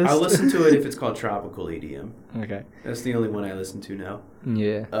 playlist? I'll listen to it if it's called tropical EDM. Okay. That's the only one I listen to now.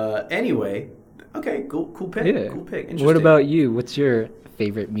 Yeah. Anyway, okay, cool pick. Yeah. Cool pick. Interesting. What about you? What's your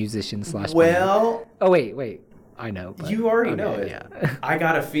favorite musician / band? Well... Oh, wait. I know. But, you already know it. Yeah. I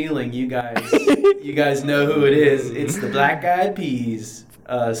got a feeling you guys know who it is. It's the Black Eyed Peas.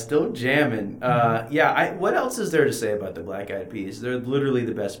 Still jamming. What else is there to say about the Black Eyed Peas? They're literally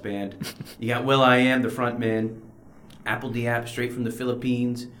the best band. You got will.i.am, the front man. Apple Diap, straight from the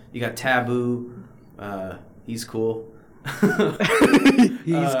Philippines. You got Taboo. He's cool.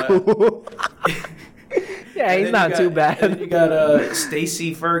 He's cool. Yeah, he's not too bad. You got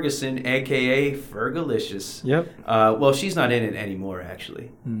Stacey Ferguson, a.k.a. Fergalicious. Yep. Well, she's not in it anymore,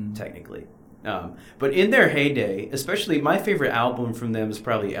 actually, technically. But in their heyday, especially my favorite album from them is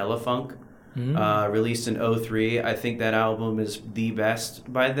probably Elefunk, released in 2003. I think that album is the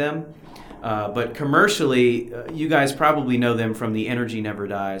best by them. But commercially, you guys probably know them from The Energy Never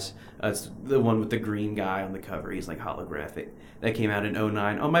Dies. It's the one with the green guy on the cover. He's like holographic. That came out in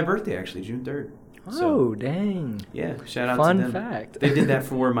 2009. On my birthday, actually, June 3rd. Oh, dang. Yeah, shout out Fun to them. fact. They did that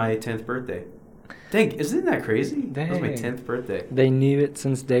for my 10th birthday. Dang, isn't that crazy? Dang. That was my 10th birthday. They knew it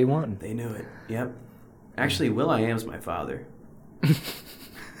since day one. They knew it, yep. Actually, will.i.am's my father.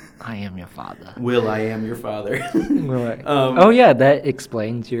 I am your father. will.i.am your father. Yeah, that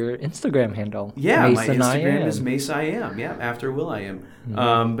explains your Instagram handle. Yeah, Mason my Instagram I is Mace.I.am, yeah, after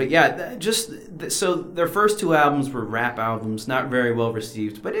will.i.am. But yeah, so their first two albums were rap albums, not very well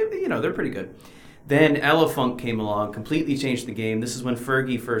received, but they're pretty good. Then Elefunk came along, completely changed the game. This is when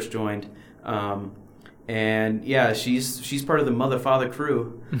Fergie first joined. And yeah, she's part of the Mother Father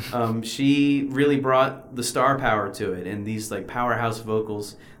crew. She really brought the star power to it, and these like powerhouse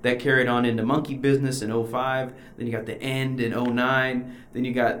vocals that carried on into Monkey Business in 2005. Then you got The End in 2009. Then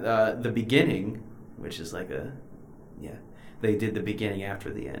you got The Beginning, which is like they did The Beginning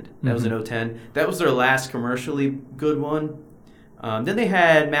after The End. That was in 2010. That was their last commercially good one. Then they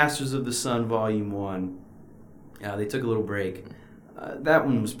had Masters of the Sun Volume 1. They took a little break. That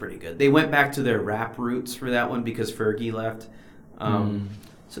one was pretty good. They went back to their rap roots for that one because Fergie left.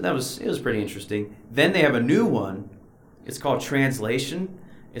 So it was pretty interesting. Then they have a new one. It's called Translation.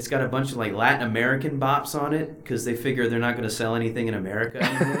 It's got a bunch of like Latin American bops on it because they figure they're not going to sell anything in America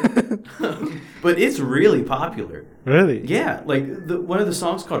anymore. But it's really popular. Really? Yeah, like one of the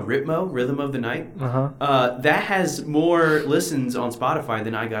songs called Rhythm of the Night. That has more listens on Spotify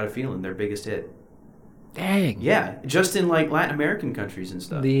than I Got a Feeling, their biggest hit. Dang. Yeah, just in like Latin American countries and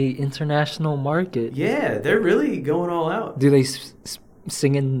stuff. The international market. Yeah, they're really going all out. Do they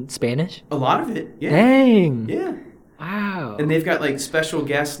sing in Spanish? A lot of it, yeah. Dang. Yeah. Wow. And they've got like special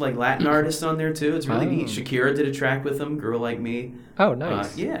guests like Latin artists on there too. It's really neat. Shakira did a track with them, Girl Like Me. Oh,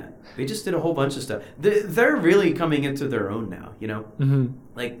 nice. Yeah, they just did a whole bunch of stuff. They're really coming into their own now,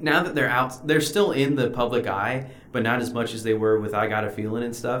 Like now that they're out, they're still in the public eye, but not as much as they were with I Got a Feeling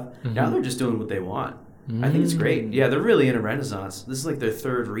and stuff. Now they're just doing what they want. I think it's great. Yeah, they're really in a renaissance. This is like their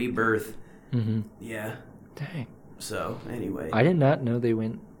third rebirth. Yeah. Dang. So, anyway. I did not know they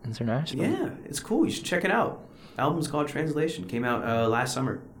went international. Yeah, it's cool. You should check it out. Album's called Translation. Came out last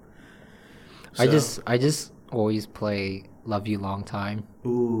summer. So. I just always play Love You Long Time.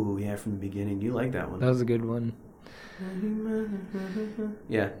 Ooh, yeah, from the beginning. You like that one. That was a good one.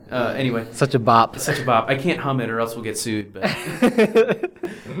 Yeah. Anyway. Such a bop. Such a bop. I can't hum it or else we'll get sued. But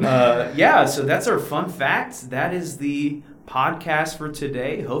yeah, so that's our fun facts. That is the podcast for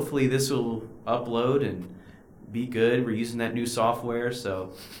today. Hopefully this will upload and be good. We're using that new software.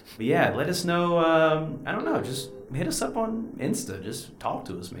 So, but yeah, let us know. I don't know. Just hit us up on Insta. Just talk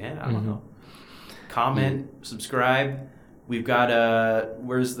to us, man. I don't know. Comment, subscribe. We've got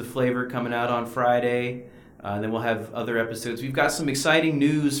Where's the Flavor coming out on Friday. And then we'll have other episodes. We've got some exciting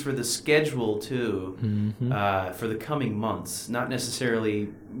news for the schedule, too, for the coming months. Not necessarily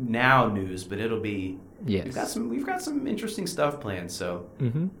now news, but it'll be... Yes. We've got some interesting stuff planned, so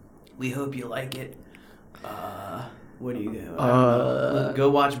we hope you like it. What do you do?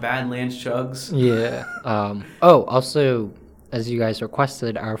 Go watch Badlands Chugs. Yeah. Also, as you guys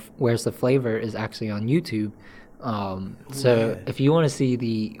requested, our Where's the Flavor is actually on YouTube. If you want to see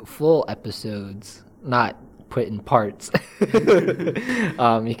the full episodes, not put in parts, you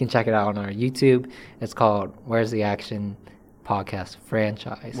can check it out on our YouTube. It's called Where's the Action Podcast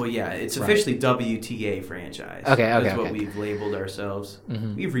Franchise. Well, yeah, it's officially WTA Franchise. That's what we've labeled ourselves.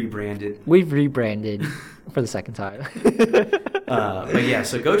 We've rebranded for the second time. But yeah,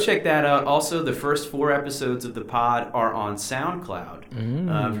 so go check that out. Also, the first 4 episodes of the pod are on SoundCloud.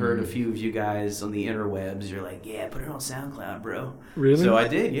 I've heard a few of you guys on the interwebs. You're like, yeah, put it on SoundCloud, bro. Really? So I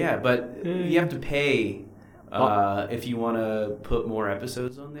did, yeah. But you have to pay if you want to put more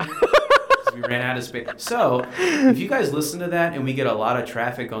episodes on there. We ran out of space. So if you guys listen to that and we get a lot of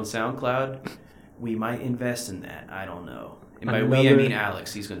traffic on SoundCloud, we might invest in that. I don't know. And by we, I mean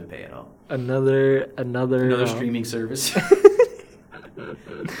Alex. He's going to pay it all. Another streaming service.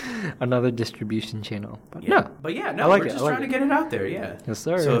 Another distribution channel. But yeah. We're just trying to get it out there, yeah. Yes,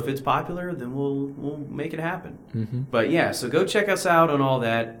 sir. So if it's popular, then we'll make it happen. But yeah, so go check us out on all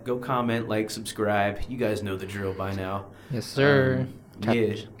that. Go comment, like, subscribe. You guys know the drill by now. Yes, sir.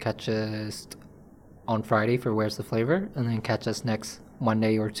 Catch us on Friday for Where's the Flavor, and then catch us next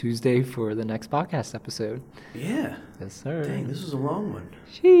Monday or Tuesday for the next podcast episode. Yeah. Yes, sir. Dang, this was a long one.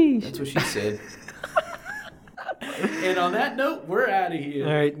 Sheesh. That's what she said. And on that note, we're out of here.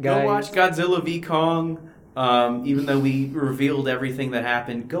 All right, guys. Go watch Godzilla v. Kong. Even though we revealed everything that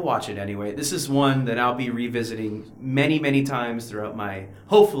happened, go watch it anyway. This is one that I'll be revisiting many, many times throughout my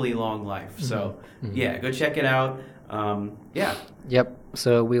hopefully long life. So, yeah, go check it out. Yeah. Yep.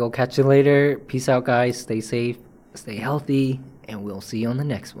 So we will catch you later. Peace out, guys. Stay safe, stay healthy, and we'll see you on the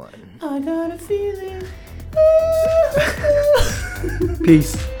next one. I got a feeling.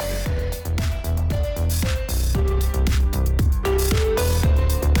 Peace.